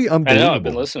pretty unbelievable. I know, I've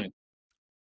been listening.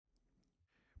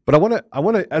 But I want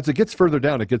to, as it gets further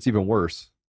down, it gets even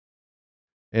worse.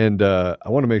 And I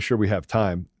want to make sure we have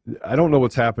time. I don't know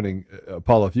what's happening.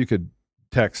 Paula, if you could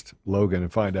text Logan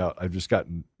and find out. I've just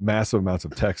gotten massive amounts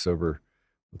of texts over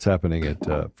what's happening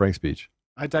at Frank's Beach.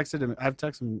 I've texted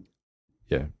him.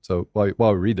 Yeah. So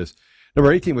while we read this,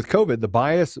 number 18, with COVID, the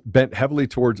bias bent heavily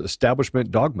towards establishment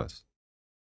dogmas.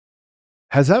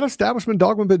 Has that establishment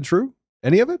dogma been true?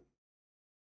 Any of it?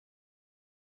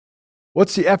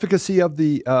 What's the efficacy of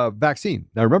the vaccine?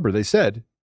 Now, remember, they said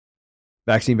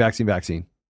Vaccine.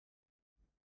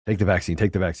 Take the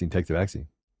vaccine.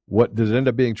 What did it end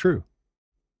up being true?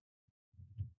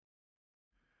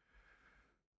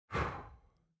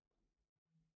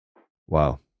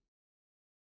 Wow.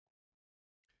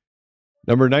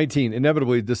 Number 19,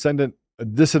 inevitably dissident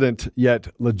yet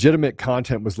legitimate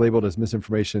content was labeled as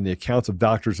misinformation, and the accounts of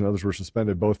doctors and others were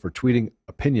suspended both for tweeting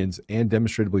opinions and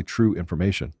demonstrably true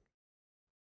information.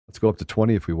 Let's go up to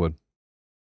 20 if we would.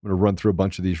 I'm going to run through a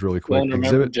bunch of these really quick. Well,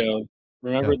 remember, Joe,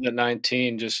 the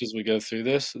 19, just as we go through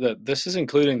this, that this is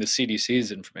including the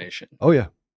CDC's information. Oh, yeah.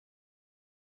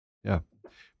 Yeah.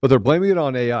 But they're blaming it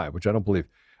on AI, which I don't believe.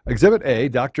 Exhibit A,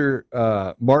 Dr.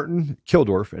 Martin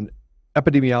Kildorf, an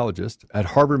epidemiologist at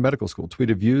Harvard Medical School,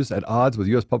 tweeted views at odds with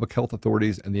U.S. public health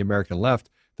authorities and the American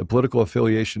left, the political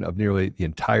affiliation of nearly the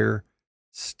entire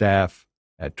staff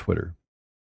at Twitter.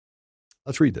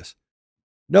 Let's read this.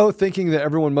 No, thinking that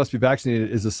everyone must be vaccinated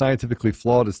is as scientifically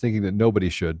flawed as thinking that nobody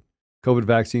should. COVID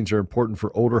vaccines are important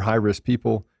for older, high-risk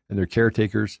people and their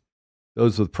caretakers.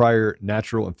 Those with prior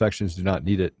natural infections do not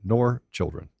need it, nor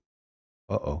children.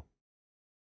 Uh-oh.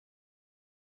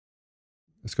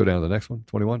 Let's go down to the next one,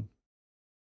 21.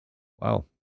 Wow.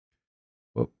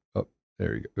 Oh,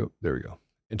 there you go. Oh, there we go.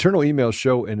 Internal emails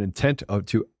show an intent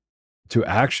to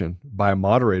action by a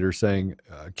moderator saying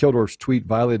Kildorf's tweet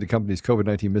violated the company's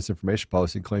COVID-19 misinformation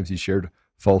policy and claims he shared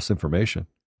false information.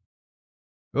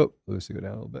 Oh, let's go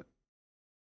down a little bit.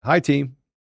 Hi, team.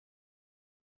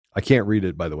 I can't read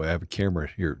it, by the way. I have a camera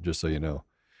here, just so you know.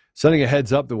 Sending a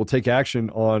heads up that we'll take action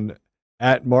on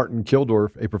at Martin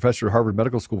Kildorf, a professor at Harvard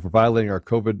Medical School, for violating our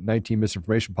COVID-19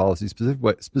 misinformation policy,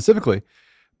 specifically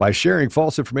by sharing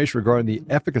false information regarding the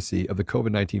efficacy of the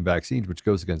COVID-19 vaccines, which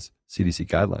goes against CDC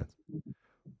guidelines.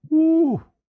 Woo.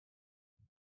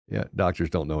 Yeah,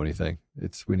 doctors don't know anything.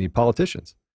 We need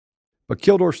politicians. But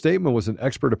Kildorf's statement was an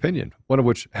expert opinion, one of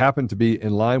which happened to be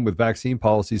in line with vaccine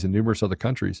policies in numerous other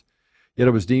countries. Yet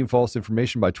it was deemed false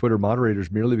information by Twitter moderators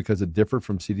merely because it differed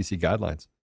from CDC guidelines.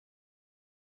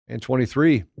 And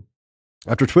 23,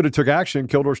 after Twitter took action,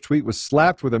 Kildorf's tweet was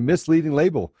slapped with a misleading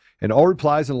label, and all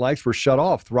replies and likes were shut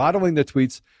off, throttling the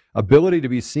tweet's ability to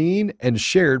be seen and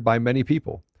shared by many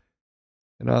people,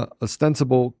 an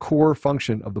ostensible core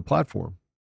function of the platform.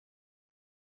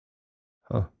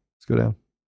 Let's go down.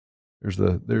 There's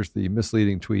the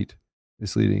misleading tweet.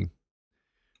 Misleading.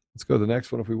 Let's go to the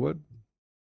next one if we would.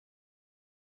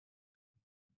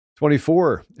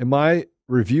 24. In my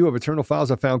review of internal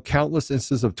files, I found countless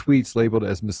instances of tweets labeled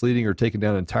as misleading or taken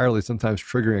down entirely, sometimes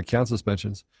triggering account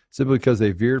suspensions, simply because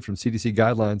they veered from CDC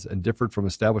guidelines and differed from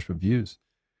establishment views.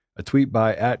 A tweet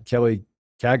by @Kelly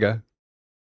Kaga,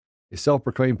 a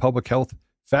self-proclaimed public health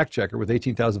fact checker with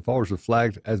 18,000 followers, was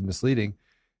flagged as misleading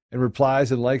and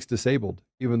replies and likes disabled,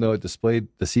 even though it displayed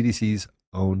the CDC's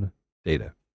own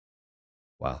data.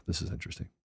 Wow, this is interesting.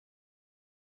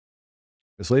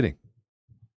 Misleading.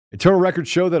 Internal records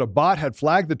show that a bot had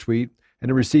flagged the tweet and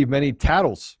it received many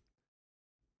tattles,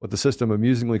 what the system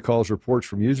amusingly calls reports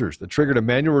from users, that triggered a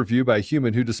manual review by a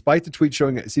human who, despite the tweet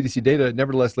showing CDC data,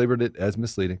 nevertheless labeled it as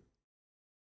misleading.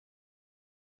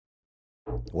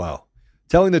 Wow.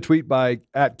 Telling the tweet by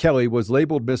 @Kelly was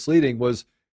labeled misleading was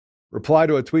reply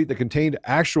to a tweet that contained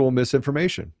actual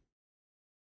misinformation.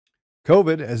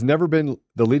 COVID has never been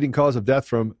the leading cause of death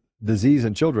from disease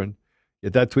in children,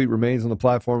 yet that tweet remains on the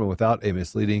platform and without a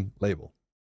misleading label.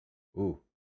 Ooh.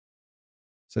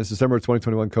 Since December of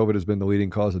 2021, COVID has been the leading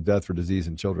cause of death for disease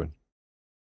in children.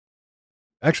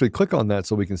 Actually, click on that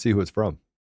so we can see who it's from.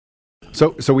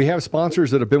 So we have sponsors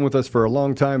that have been with us for a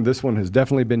long time. This one has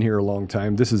definitely been here a long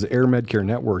time. This is Air Medcare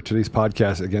Network. Today's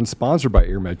podcast, again, sponsored by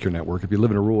Air Medcare Network. If you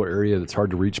live in a rural area that's hard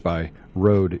to reach by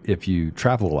road, if you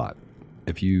travel a lot,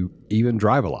 if you even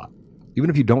drive a lot,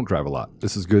 even if you don't drive a lot,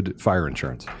 this is good fire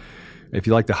insurance. If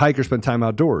you like to hike or spend time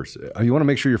outdoors, you want to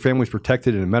make sure your family's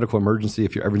protected in a medical emergency.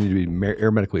 If you ever need to be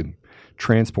air medically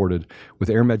transported, with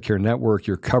Air Medcare Network,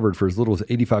 you're covered for as little as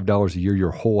 $85 a year.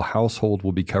 Your whole household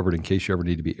will be covered in case you ever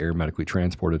need to be air medically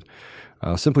transported.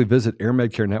 Simply visit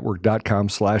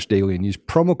airmedcarenetwork.com/daily and use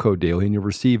promo code daily, and you'll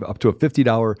receive up to a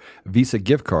 $50 Visa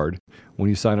gift card when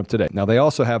you sign up today. Now, they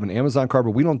also have an Amazon card,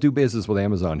 but we don't do business with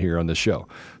Amazon here on this show.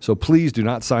 So please do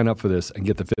not sign up for this and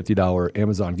get the $50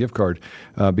 Amazon gift card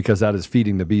because that is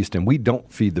feeding the beast, and we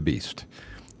don't feed the beast.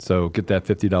 So get that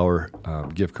 $50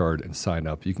 gift card and sign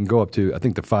up. You can go up to, I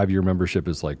think the 5-year membership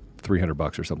is like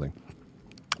 $300 or something.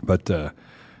 But so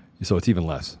it's even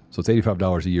less. So it's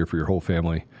 $85 a year for your whole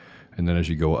family. And then as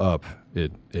you go up,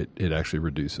 it actually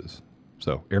reduces.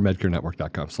 So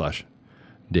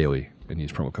airmedcarenetwork.com/daily and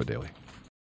use promo code daily.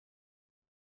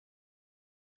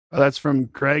 Oh, that's from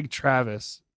Craig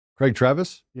Travis. Craig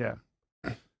Travis? Yeah.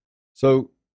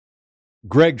 So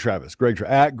Greg Travis,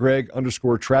 at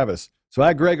Greg_Travis. So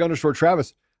at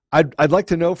Greg_Travis, I'd like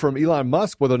to know from Elon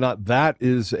Musk whether or not that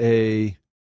is a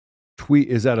tweet.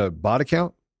 Is that a bot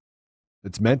account?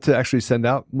 It's meant to actually send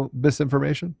out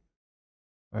misinformation?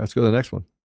 All right, let's go to the next one.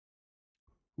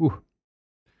 Ooh.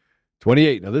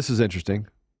 28. Now, this is interesting.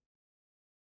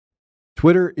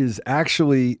 Twitter is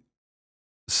actually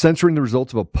censoring the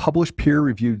results of a published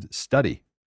peer-reviewed study.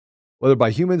 Whether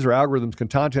by humans or algorithms,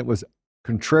 content was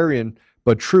contrarian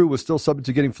but true was still subject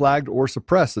to getting flagged or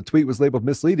suppressed. The tweet was labeled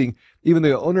misleading. Even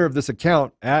the owner of this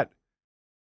account at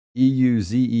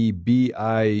EUZEBIUCZ,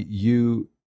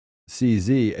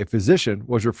 a physician,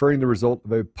 was referring the result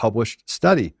of a published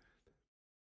study.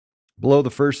 Below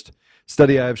the first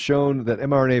study, I have shown that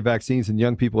mRNA vaccines in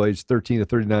young people aged 13 to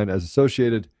 39 as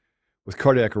associated with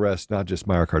cardiac arrest, not just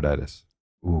myocarditis.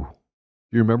 Ooh.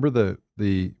 Do you remember the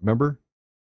man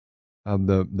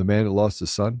that lost his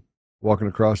son walking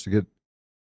across to get,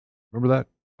 remember that,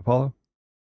 Apollo?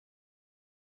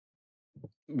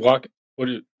 Walking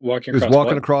He across was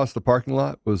walking what? across the parking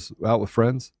lot, was out with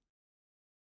friends.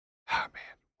 Ah, man,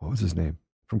 what was his name?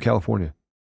 From California.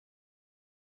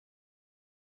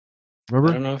 I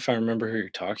Remember? don't know if I remember who you're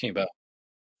talking about.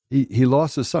 He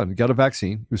lost his son. He got a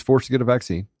vaccine. He was forced to get a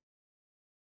vaccine.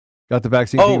 Got the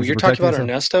vaccine. He Oh, was you're talking protecting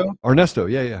about his son. Ernesto? Ernesto,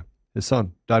 yeah. His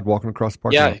son died walking across the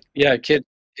parking lot. Yeah, kid.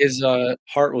 His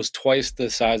heart was twice the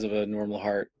size of a normal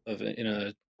heart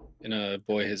in a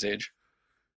boy his age.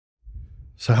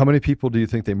 So how many people do you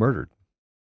think they murdered?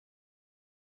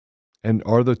 And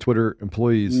are the Twitter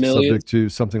employees Millions. subject to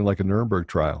something like a Nuremberg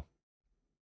trial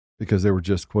because they were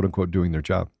just, quote unquote, doing their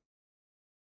job?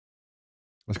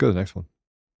 Let's go to the next one.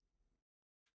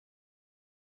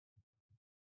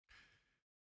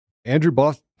 Andrew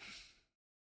Boss,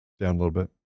 down a little bit.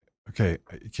 Okay,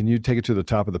 can you take it to the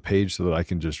top of the page so that I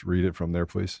can just read it from there,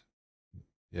 please?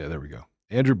 Yeah, there we go.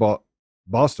 Andrew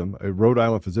Boston, a Rhode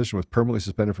Island physician, was permanently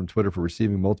suspended from Twitter for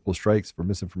receiving multiple strikes for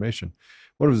misinformation.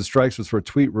 One of the strikes was for a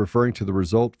tweet referring to the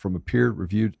result from a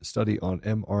peer-reviewed study on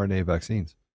mRNA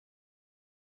vaccines.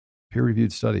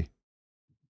 Peer-reviewed study.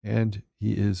 And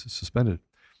he is suspended.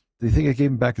 Do you think I gave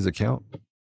him back his account?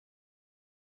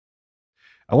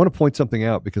 I want to point something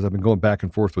out because I've been going back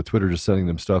and forth with Twitter, just sending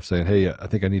them stuff saying, hey, I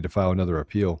think I need to file another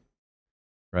appeal,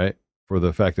 right? For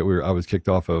the fact that I was kicked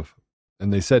off of,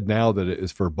 and they said now that it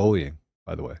is for bullying,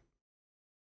 by the way.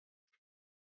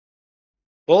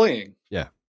 Bullying. Yeah.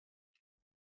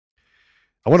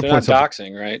 I want to point not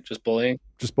something. doxing, right? Just bullying.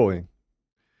 Just bullying.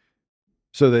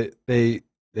 So they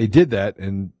did that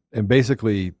and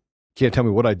basically can't tell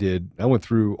me what I did. I went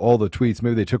through all the tweets.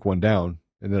 Maybe they took one down.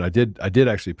 And then I did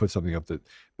actually put something up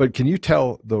but can you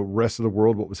tell the rest of the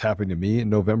world what was happening to me in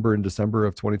November and December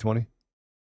of 2020?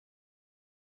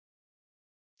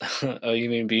 Oh,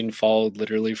 you mean being followed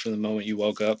literally from the moment you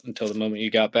woke up until the moment you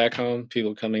got back home?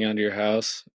 People coming onto your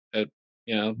house at,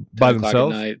 10 by o'clock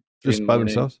themselves? at night. Just by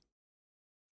themselves?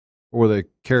 Or were they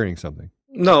carrying something?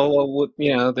 No, well,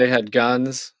 they had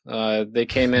guns. They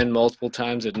came in multiple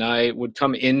times at night, would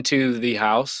come into the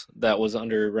house that was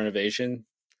under renovation.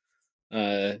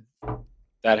 That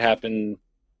happened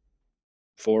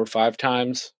 4 or 5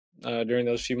 times during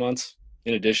those few months,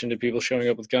 in addition to people showing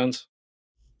up with guns.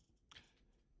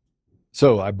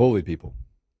 So I bullied people.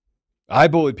 I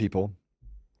was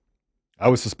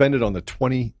suspended on the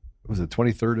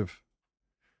 23rd of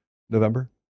November?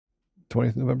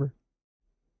 20th November?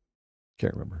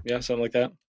 Can't remember. Yeah, something like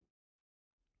that.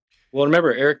 Well,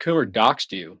 remember, Eric Coomer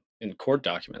doxed you in court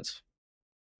documents.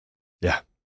 Yeah.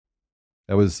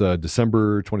 That was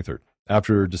December 23rd.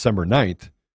 After December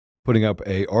 9th, putting up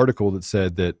an article that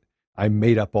said that I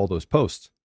made up all those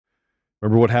posts.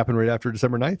 Remember what happened right after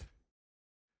December 9th?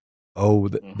 Oh,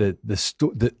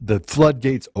 the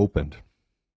floodgates opened.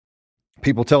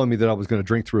 People telling me that I was going to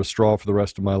drink through a straw for the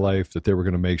rest of my life, that they were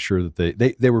going to make sure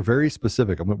that they were very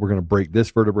specific. We're going to break this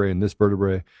vertebrae and this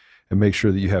vertebrae and make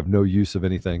sure that you have no use of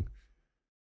anything.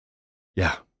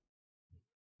 Yeah.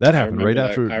 That happened right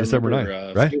after December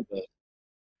 9th, right?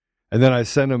 And then I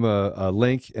sent them a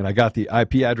link, and I got the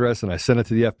IP address, and I sent it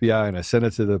to the FBI, and I sent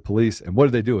it to the police. And what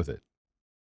did they do with it?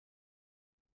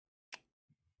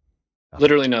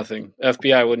 Literally nothing.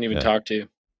 FBI wouldn't even talk to you.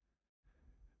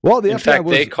 Well, the In FBI fact,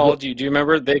 they called you. Do you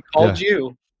remember? They called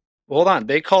you. Hold on.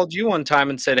 They called you one time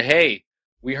and said, hey,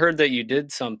 we heard that you did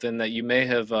something, that you may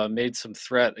have made some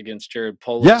threat against Jared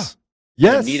Polis in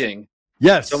a meeting.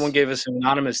 Yes. Someone gave us an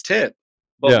anonymous tip.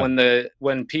 But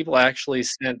when people actually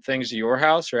sent things to your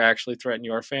house or actually threatened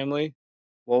your family,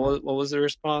 what was the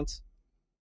response?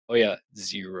 Oh, yeah,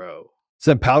 0.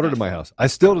 Sent powder to my house. I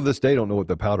still to this day don't know what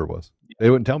the powder was. They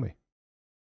wouldn't tell me.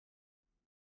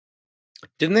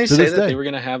 Didn't they To say this that day. they were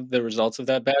going to have the results of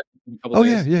that back in a couple Oh,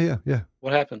 days? yeah.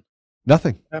 What happened?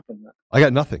 Nothing. What happened? I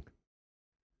got nothing.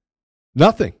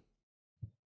 Nothing.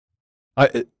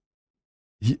 I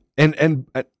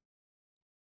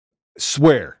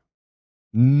swear,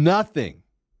 nothing.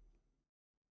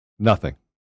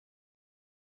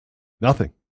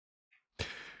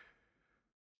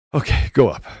 Okay, go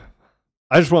up.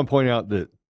 I just want to point out that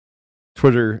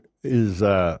Twitter is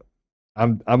I'm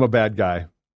a bad guy.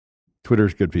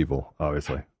 Twitter's good people,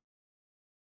 obviously.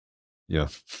 Yeah.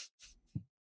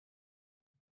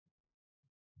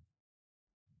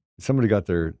 Somebody got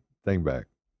their thing back.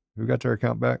 Who got their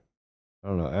account back? I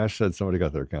don't know. Ash said somebody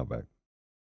got their account back.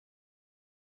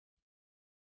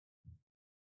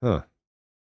 Huh.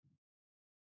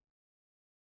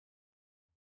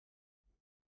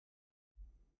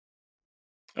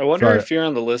 I wonder Sorry. if you're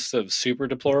on the list of super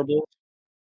deplorables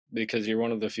because you're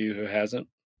one of the few who hasn't.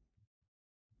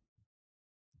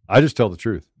 I just tell the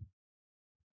truth.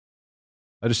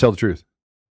 I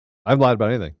haven't lied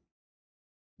about anything.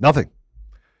 Nothing.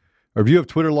 A review of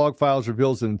Twitter log files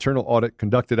reveals an internal audit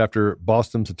conducted after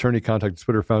Boston's attorney contacted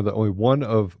Twitter found that only one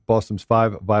of Boston's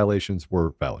 5 violations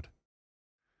were valid.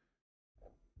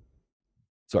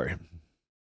 Sorry.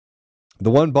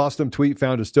 The one Boston tweet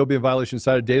found to still be in violation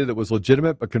cited data that was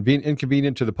legitimate but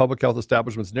inconvenient to the public health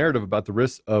establishment's narrative about the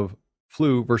risks of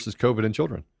flu versus COVID in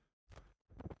children.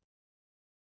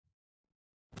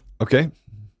 Okay.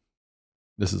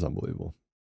 This is unbelievable.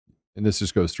 And this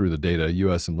just goes through the data.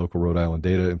 U.S. and local Rhode Island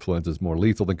data. Influenza is more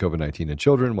lethal than COVID-19 in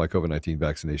children. Why COVID-19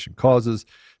 vaccination causes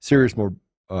serious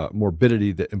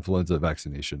morbidity than influenza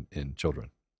vaccination in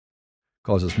children.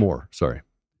 Causes more. Sorry.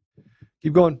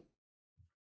 Keep going.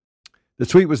 The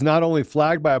tweet was not only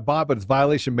flagged by a bot, but its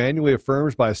violation manually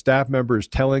affirmed by a staff member is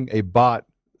telling a bot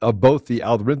of both the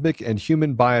algorithmic and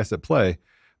human bias at play.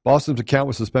 Boston's account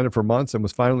was suspended for months and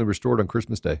was finally restored on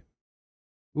Christmas Day.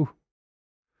 Ooh.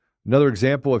 Another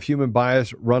example of human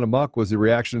bias run amok was the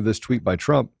reaction to this tweet by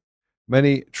Trump.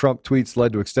 Many Trump tweets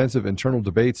led to extensive internal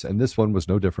debates, and this one was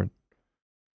no different.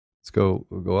 We'll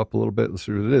go up a little bit. Let's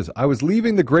see what it is. I was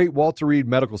leaving the great Walter Reed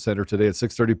Medical Center today at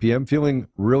 6:30 p.m. feeling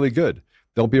really good.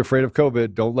 Don't be afraid of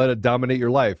COVID. Don't let it dominate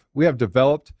your life. We have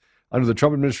developed, under the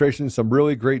Trump administration, some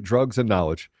really great drugs and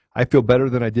knowledge. I feel better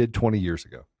than I did 20 years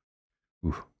ago.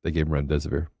 Ooh, they gave him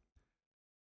remdesivir.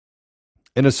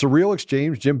 In a surreal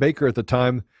exchange, Jim Baker, at the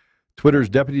time Twitter's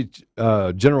deputy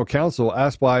general counsel,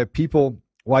 asked why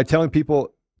telling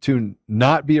people to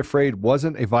not be afraid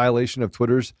wasn't a violation of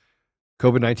Twitter's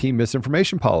COVID-19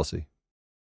 misinformation policy.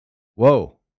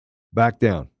 Whoa, back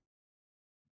down.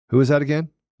 Who is that again?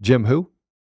 Jim who?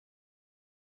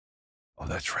 Oh,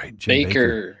 that's right. Jim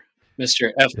Baker.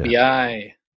 Mr. FBI.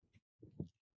 Yeah.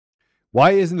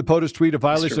 Why isn't the POTUS tweet a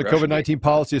violation of COVID-19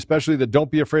 policy, especially the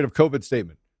don't be afraid of COVID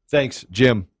statement? Thanks,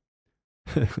 Jim.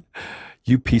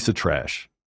 You piece of trash.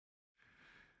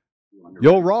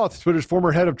 Yoel Roth, Twitter's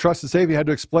former head of Trust and Safety, had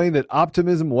to explain that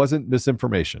optimism wasn't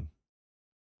misinformation.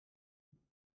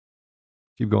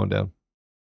 Keep going down.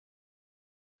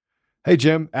 Hey,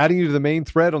 Jim, adding you to the main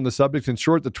thread on the subject. In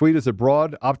short, the tweet is a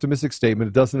broad, optimistic statement.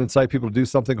 It doesn't incite people to do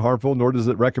something harmful, nor does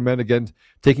it recommend against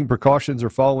taking precautions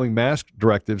or following mask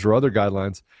directives or other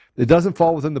guidelines. It doesn't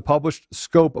fall within the published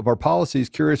scope of our policies.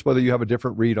 Curious whether you have a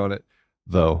different read on it,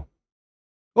 though.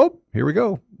 Oh, here we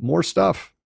go. More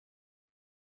stuff.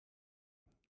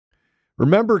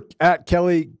 Remember at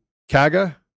Kelly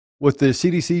Kaga with the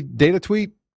CDC data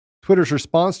tweet? Twitter's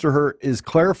response to her is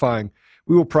clarifying,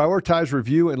 we will prioritize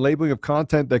review and labeling of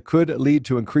content that could lead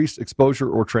to increased exposure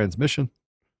or transmission.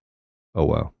 Oh,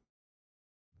 wow.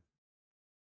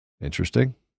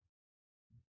 Interesting.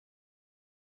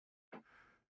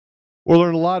 We'll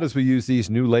learn a lot as we use these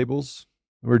new labels.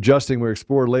 We're adjusting, we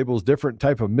explore labels, different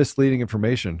type of misleading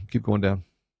information. Keep going down.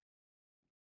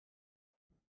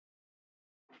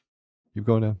 Keep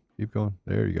going down. Keep going.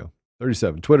 There you go.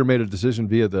 37. Twitter made a decision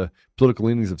via the political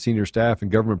leanings of senior staff and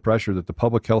government pressure that the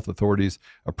public health authorities'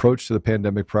 approach to the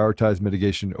pandemic prioritized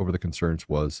mitigation over the concerns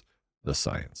was the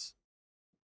science.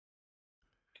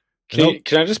 Can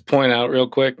I just point out real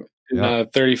quick, in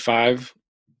 35,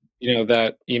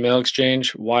 that email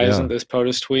exchange, why isn't this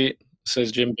POTUS tweet,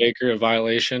 says Jim Baker, a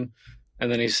violation?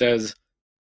 And then he says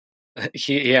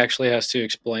he actually has to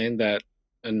explain that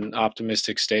an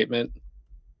optimistic statement,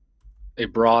 a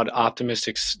broad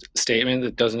optimistic statement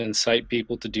that doesn't incite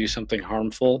people to do something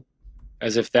harmful,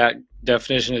 as if that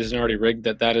definition isn't already rigged,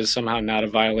 that is somehow not a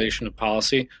violation of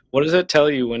policy. What does that tell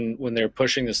you when they're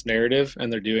pushing this narrative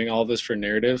and they're doing all this for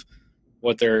narrative,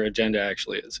 what their agenda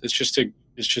actually is? It's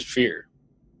just fear.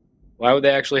 Why would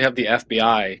they actually have the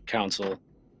FBI counsel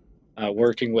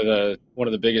working with one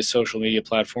of the biggest social media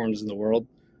platforms in the world,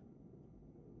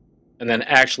 and then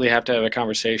actually have to have a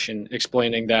conversation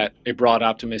explaining that a broad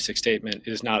optimistic statement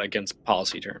is not against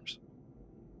policy terms.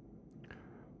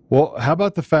 Well, how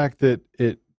about the fact that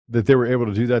they were able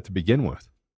to do that to begin with?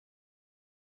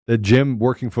 That Jim,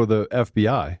 working for the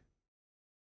FBI,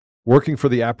 working for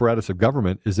the apparatus of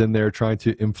government, is in there trying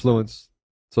to influence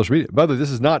social media. By the way, this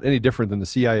is not any different than the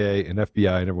CIA and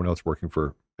FBI and everyone else working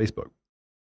for Facebook.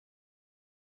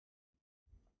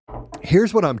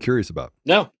 Here's what I'm curious about.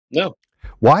 No.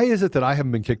 Why is it that I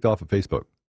haven't been kicked off of Facebook?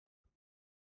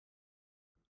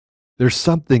 There's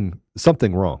something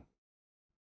wrong,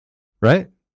 right?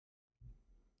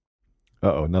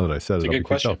 Uh-oh, now that I said It's it, a I'll good be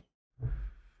kicked off. question.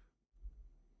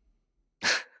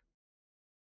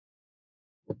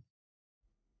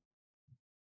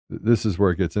 This is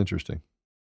where it gets interesting.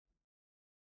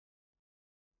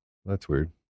 That's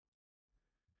weird.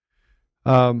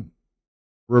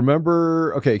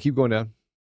 Remember, okay, keep going down.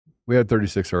 We had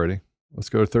 36 already. Let's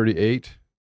go to 38.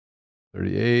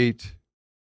 38.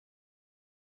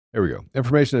 There we go.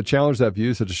 Information that challenged that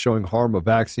view, such as showing harm of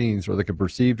vaccines or that can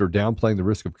perceived or downplaying the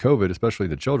risk of COVID, especially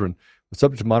the children, was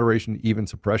subject to moderation, even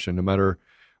suppression, no matter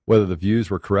whether the views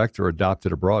were correct or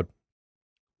adopted abroad.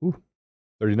 Ooh,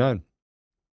 39.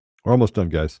 We're almost done,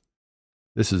 guys.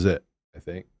 This is it, I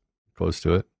think. Close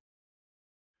to it.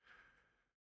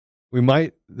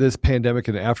 This pandemic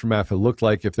and the aftermath had looked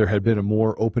like if there had been a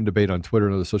more open debate on Twitter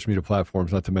and other social media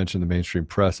platforms, not to mention the mainstream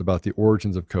press, about the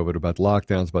origins of COVID, about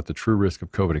lockdowns, about the true risk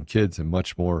of COVID in kids, and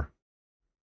much more.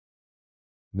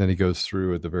 And then he goes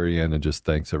through at the very end and just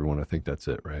thanks everyone. I think that's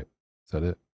it, right? Is that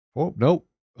it? Oh, no.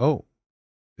 Oh,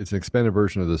 it's an expanded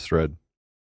version of this thread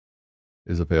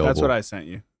is available. That's what I sent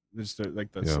you. Just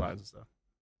like the slides and stuff.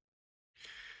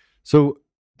 So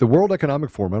the World Economic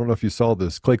Forum, I don't know if you saw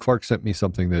this. Clay Clark sent me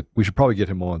something that we should probably get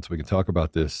him on so we can talk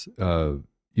about this.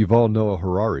 Yuval Noah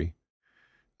Harari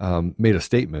made a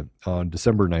statement on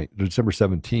December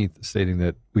 17th stating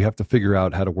that we have to figure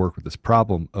out how to work with this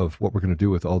problem of what we're going to do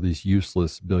with all these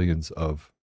useless billions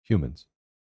of humans.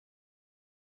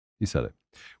 He said it.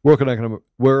 World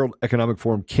Economic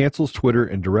Forum cancels Twitter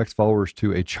and directs followers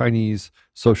to a Chinese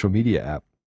social media app.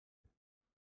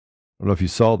 I don't know if you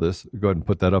saw this. Go ahead and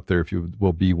put that up there if you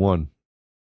will be one.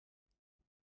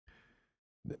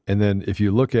 And then if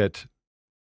you look at,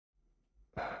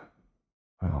 well,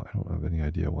 I don't have any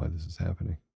idea why this is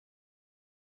happening.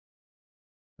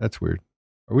 That's weird.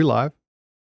 Are we live?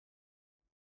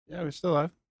 Yeah, we're still live.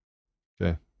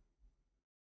 Okay.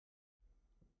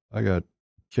 I got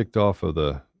kicked off of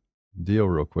the deal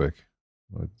real quick.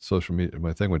 My social media,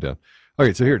 my thing went down.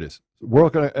 Okay, so here it is.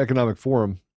 World Economic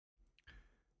Forum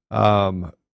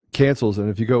cancels, and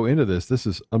if you go into this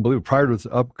is unbelievable. Prior to its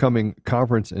upcoming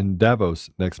conference in Davos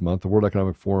next month, the World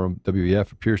Economic Forum,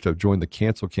 WEF, appears to have joined the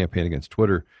cancel campaign against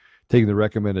Twitter, taking the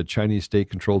recommended Chinese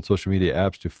state-controlled social media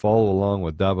apps to follow along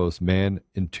with Davos' Man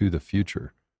into the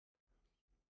Future.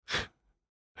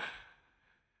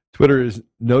 Twitter is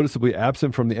noticeably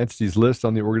absent from the entity's list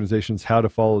on the organization's How to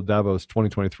Follow Davos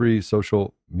 2023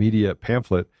 social media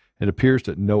pamphlet, and appears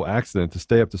to no accident. To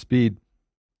stay up to speed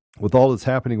with all that's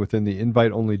happening within the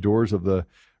invite-only doors of the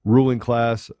ruling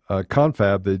class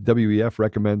confab, the WEF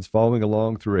recommends following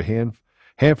along through a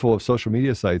handful of social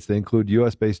media sites. They include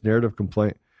U.S.-based narrative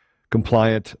compliant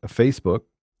Facebook,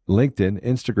 LinkedIn,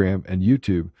 Instagram, and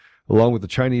YouTube, along with the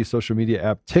Chinese social media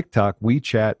app TikTok,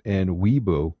 WeChat, and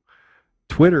Weibo.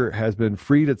 Twitter has been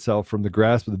freed itself from the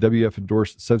grasp of the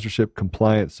WEF-endorsed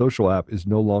censorship-compliant social app is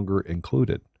no longer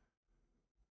included.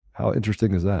 How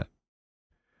interesting is that?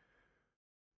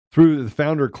 Through the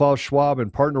founder Klaus Schwab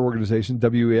and partner organization,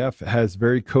 WEF has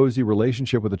very cozy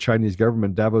relationship with the Chinese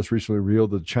government. Davos recently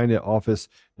revealed that the China office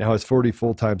now has 40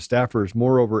 full-time staffers.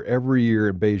 Moreover, every year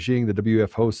in Beijing, the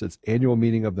WEF hosts its annual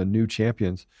meeting of the New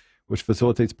Champions, which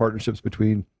facilitates partnerships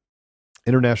between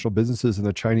international businesses and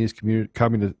the Chinese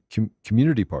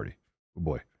Community Party. Oh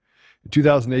boy. In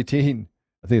 2018,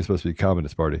 I think it's supposed to be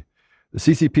Communist Party, the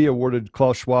CCP awarded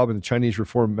Klaus Schwab and the Chinese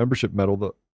Reform Membership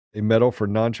Medal, a medal for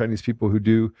non-Chinese people who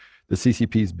do the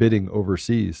CCP's bidding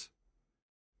overseas.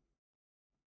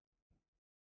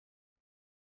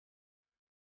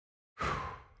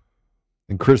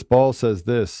 And Chris Ball says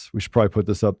this, we should probably put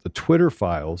this up, the Twitter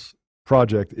Files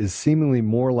project is seemingly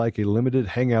more like a limited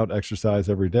hangout exercise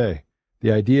every day.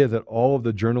 The idea that all of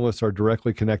the journalists are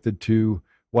directly connected to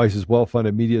Weiss's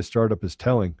well-funded media startup is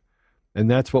telling, and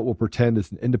that's what we'll pretend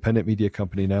is an independent media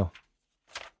company now.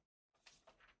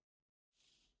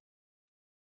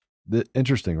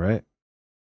 Interesting, right?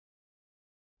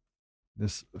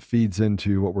 This feeds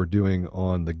into what we're doing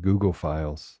on the Google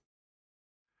Files.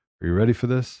 Are you ready for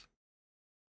this?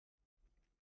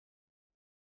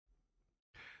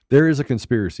 There is a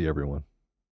conspiracy, everyone.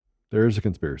 There is a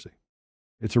conspiracy.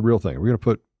 It's a real thing. Are we going to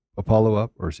put Apollo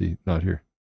up, or is he not here?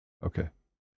 Okay.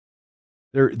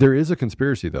 There is a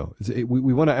conspiracy, though.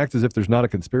 We want to act as if there's not a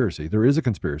conspiracy. There is a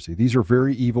conspiracy. These are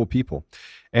very evil people.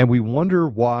 And we wonder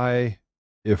why,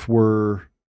 if we're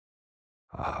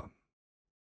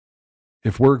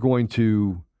going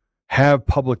to have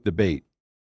public debate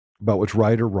about what's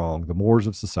right or wrong, the mores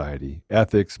of society,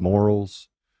 ethics, morals,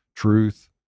 truth,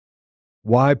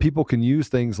 why people can use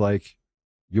things like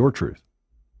your truth.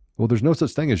 Well, there's no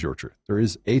such thing as your truth. There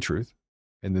is a truth,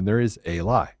 and then there is a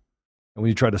lie. And when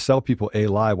you try to sell people a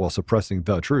lie while suppressing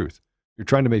the truth, you're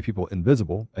trying to make people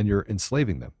invisible, and you're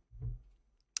enslaving them.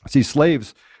 See,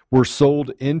 slaves were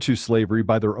sold into slavery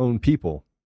by their own people.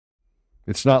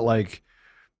 It's not like,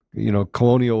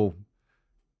 colonial,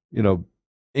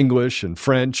 English and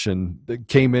French, and they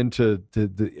came into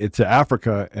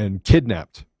Africa and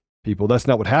kidnapped people. That's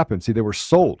not what happened. See, they were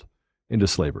sold into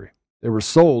slavery. They were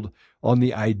sold on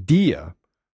the idea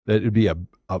that it'd be a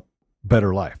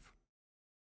better life.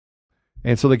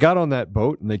 And so they got on that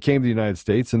boat and they came to the United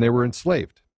States and they were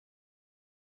enslaved.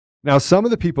 Now, some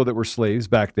of the people that were slaves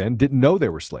back then didn't know they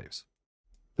were slaves.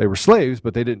 They were slaves,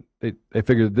 but they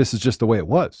figured this is just the way it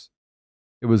was.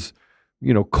 It was,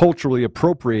 culturally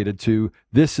appropriated to,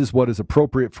 this is what is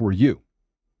appropriate for you.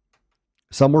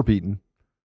 Some were beaten,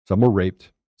 some were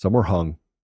raped, some were hung.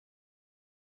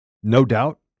 No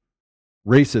doubt,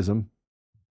 racism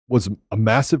was a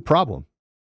massive problem.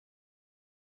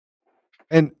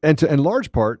 And in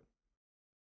large part,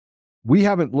 we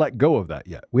haven't let go of that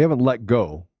yet. We haven't let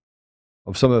go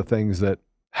of some of the things that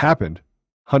happened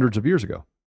hundreds of years ago.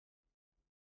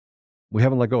 We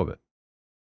haven't let go of it.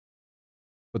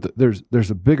 But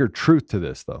there's a bigger truth to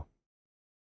this, though.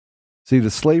 See, the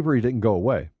slavery didn't go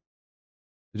away.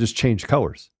 It just changed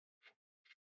colors.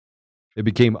 It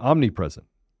became omnipresent.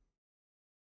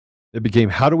 It became,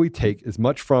 how do we take as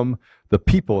much from the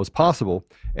people as possible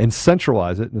and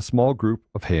centralize it in a small group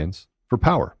of hands for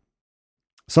power?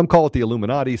 Some call it the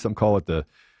Illuminati. Some call it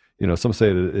some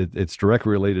say that it's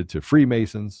directly related to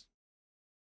Freemasons.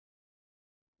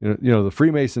 The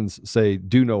Freemasons say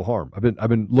do no harm. I've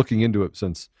been looking into it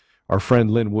since our friend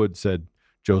Lynn Wood said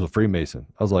Joe's a Freemason.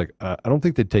 I was like, I don't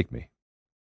think they'd take me.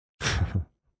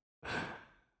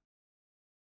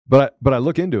 But I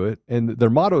look into it, and their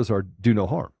mottos are do no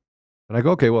harm. And I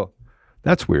go, okay, well,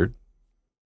 that's weird.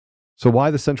 So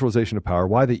why the centralization of power?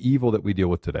 Why the evil that we deal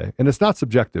with today? And it's not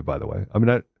subjective, by the way. I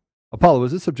mean, Apollo,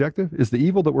 is it subjective? Is the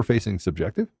evil that we're facing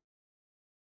subjective?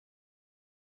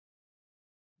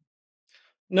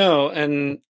 No,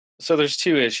 and so there's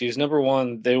two issues. Number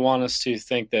one, they want us to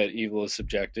think that evil is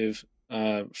subjective.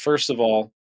 First of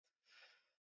all,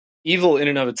 evil in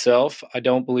and of itself, I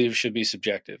don't believe should be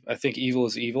subjective. I think evil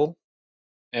is evil,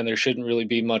 and there shouldn't really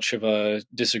be much of a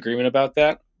disagreement about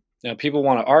that. Now, people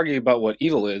want to argue about what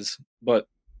evil is, but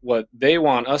what they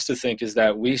want us to think is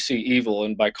that we see evil,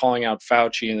 and by calling out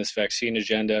Fauci and this vaccine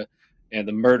agenda and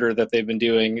the murder that they've been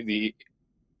doing, the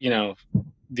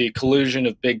collusion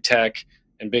of big tech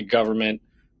and big government,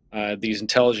 these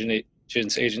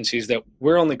intelligence agencies, that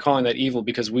we're only calling that evil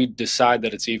because we decide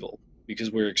that it's evil,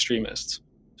 because we're extremists.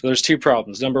 So there's two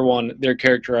problems. Number one, they're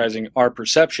characterizing our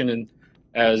perception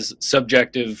as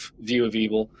subjective view of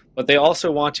evil, but they also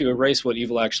want to erase what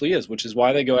evil actually is, which is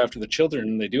why they go after the children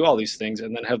and they do all these things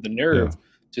and then have the nerve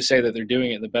to say that they're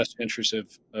doing it in the best interest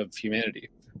of humanity.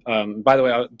 By the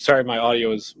way, I'm sorry my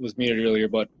audio was muted earlier,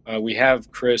 but we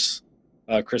have Chris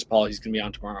Paul. He's going to be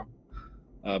on tomorrow,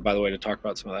 by the way, to talk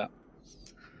about some of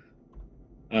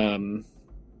that.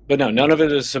 But no, none of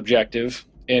it is subjective.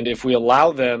 And if we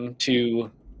allow them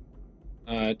to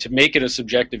make it a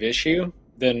subjective issue,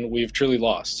 then we've truly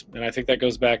lost. And I think that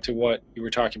goes back to what you were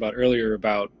talking about earlier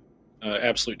about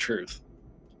absolute truth,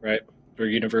 right? Or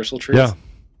universal truth. Yeah.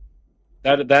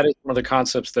 That is one of the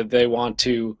concepts that they want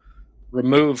to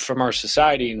remove from our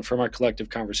society and from our collective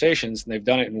conversations. And they've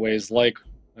done it in ways like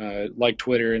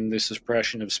Twitter and the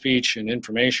suppression of speech and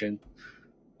information.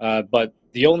 But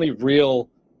the only real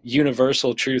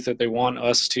universal truth that they want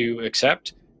us to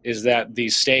accept is that the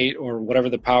state, or whatever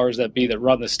the powers that be that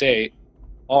run the state,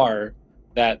 are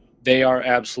that they are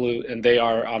absolute and they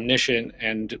are omniscient,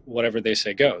 and whatever they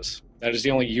say goes. That is the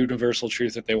only universal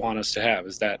truth that they want us to have,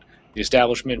 is that the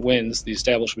establishment wins, the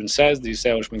establishment says, the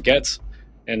establishment gets,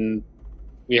 and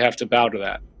we have to bow to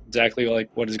that. Exactly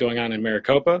like what is going on in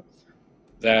Maricopa,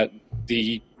 that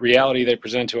the reality they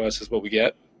present to us is what we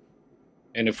get.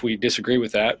 And if we disagree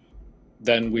with that,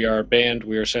 then we are banned,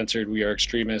 we are censored, we are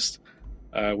extremists,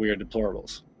 we are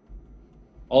deplorables.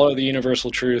 All of the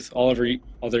universal truth, all of our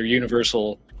other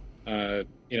universal,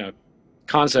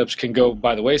 concepts can go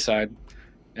by the wayside.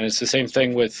 And it's the same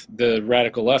thing with the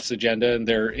radical left's agenda and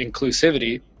their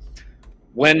inclusivity.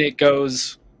 When it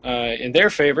goes in their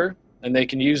favor and they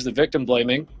can use the victim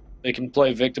blaming, they can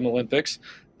play victim Olympics,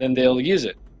 then they'll use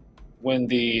it. When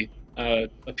the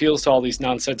appeals to all these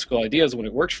nonsensical ideas, when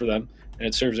it works for them and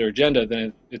it serves their agenda,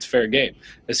 then it's fair game.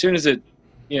 As soon as it,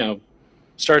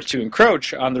 starts to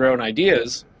encroach on their own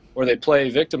ideas, or they play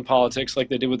victim politics like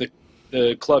they did with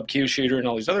the Club Q shooter and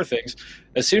all these other things,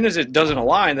 as soon as it doesn't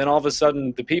align, then all of a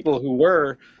sudden the people who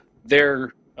were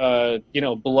their,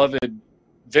 beloved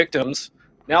victims,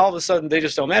 now all of a sudden they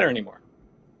just don't matter anymore.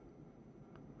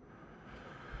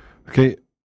 Okay,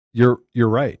 you're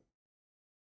right.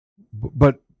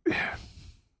 But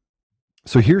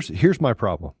so here's my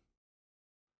problem.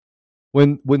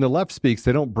 When the left speaks,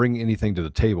 they don't bring anything to the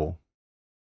table.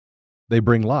 They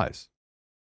bring lies.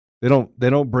 They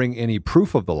don't bring any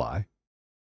proof of the lie.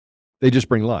 They just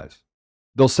bring lies.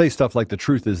 They'll say stuff like the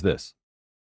truth is this.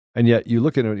 And yet you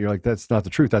look at it and you're like, that's not the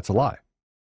truth, that's a lie.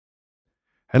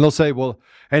 And they'll say, well,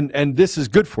 and this is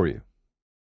good for you.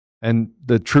 And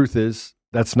the truth is,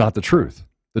 that's not the truth.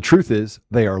 The truth is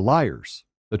they are liars.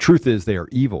 The truth is they are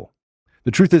evil.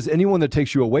 The truth is anyone that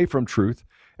takes you away from truth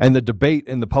and the debate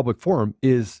in the public forum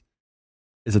is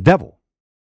a devil.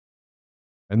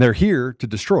 And they're here to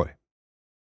destroy.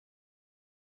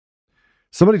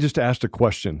 Somebody just asked a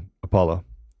question, Apollo.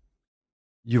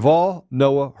 Yuval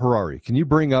Noah Harari. Can you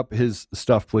bring up his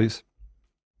stuff, please?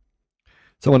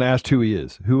 Someone asked who he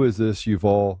is. Who is this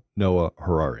Yuval Noah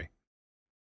Harari?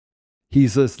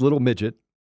 He's this little midget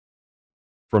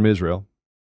from Israel.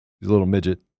 He's a little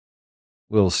midget,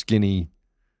 little skinny,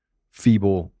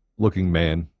 feeble-looking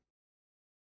man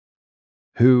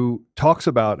who talks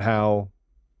about how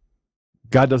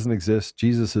God doesn't exist.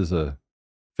 Jesus is a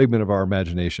figment of our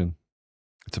imagination.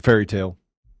 It's a fairy tale.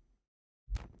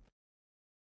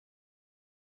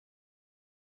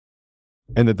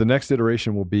 And that the next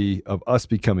iteration will be of us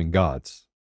becoming gods.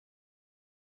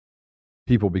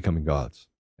 People becoming gods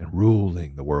and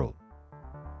ruling the world.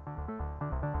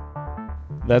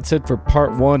 That's it for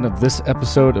part 1 of this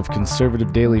episode of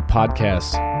Conservative Daily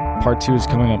Podcast. Part 2 is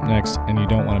coming up next, and you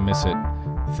don't want to miss it.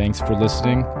 Thanks for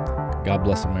listening. God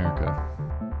bless America.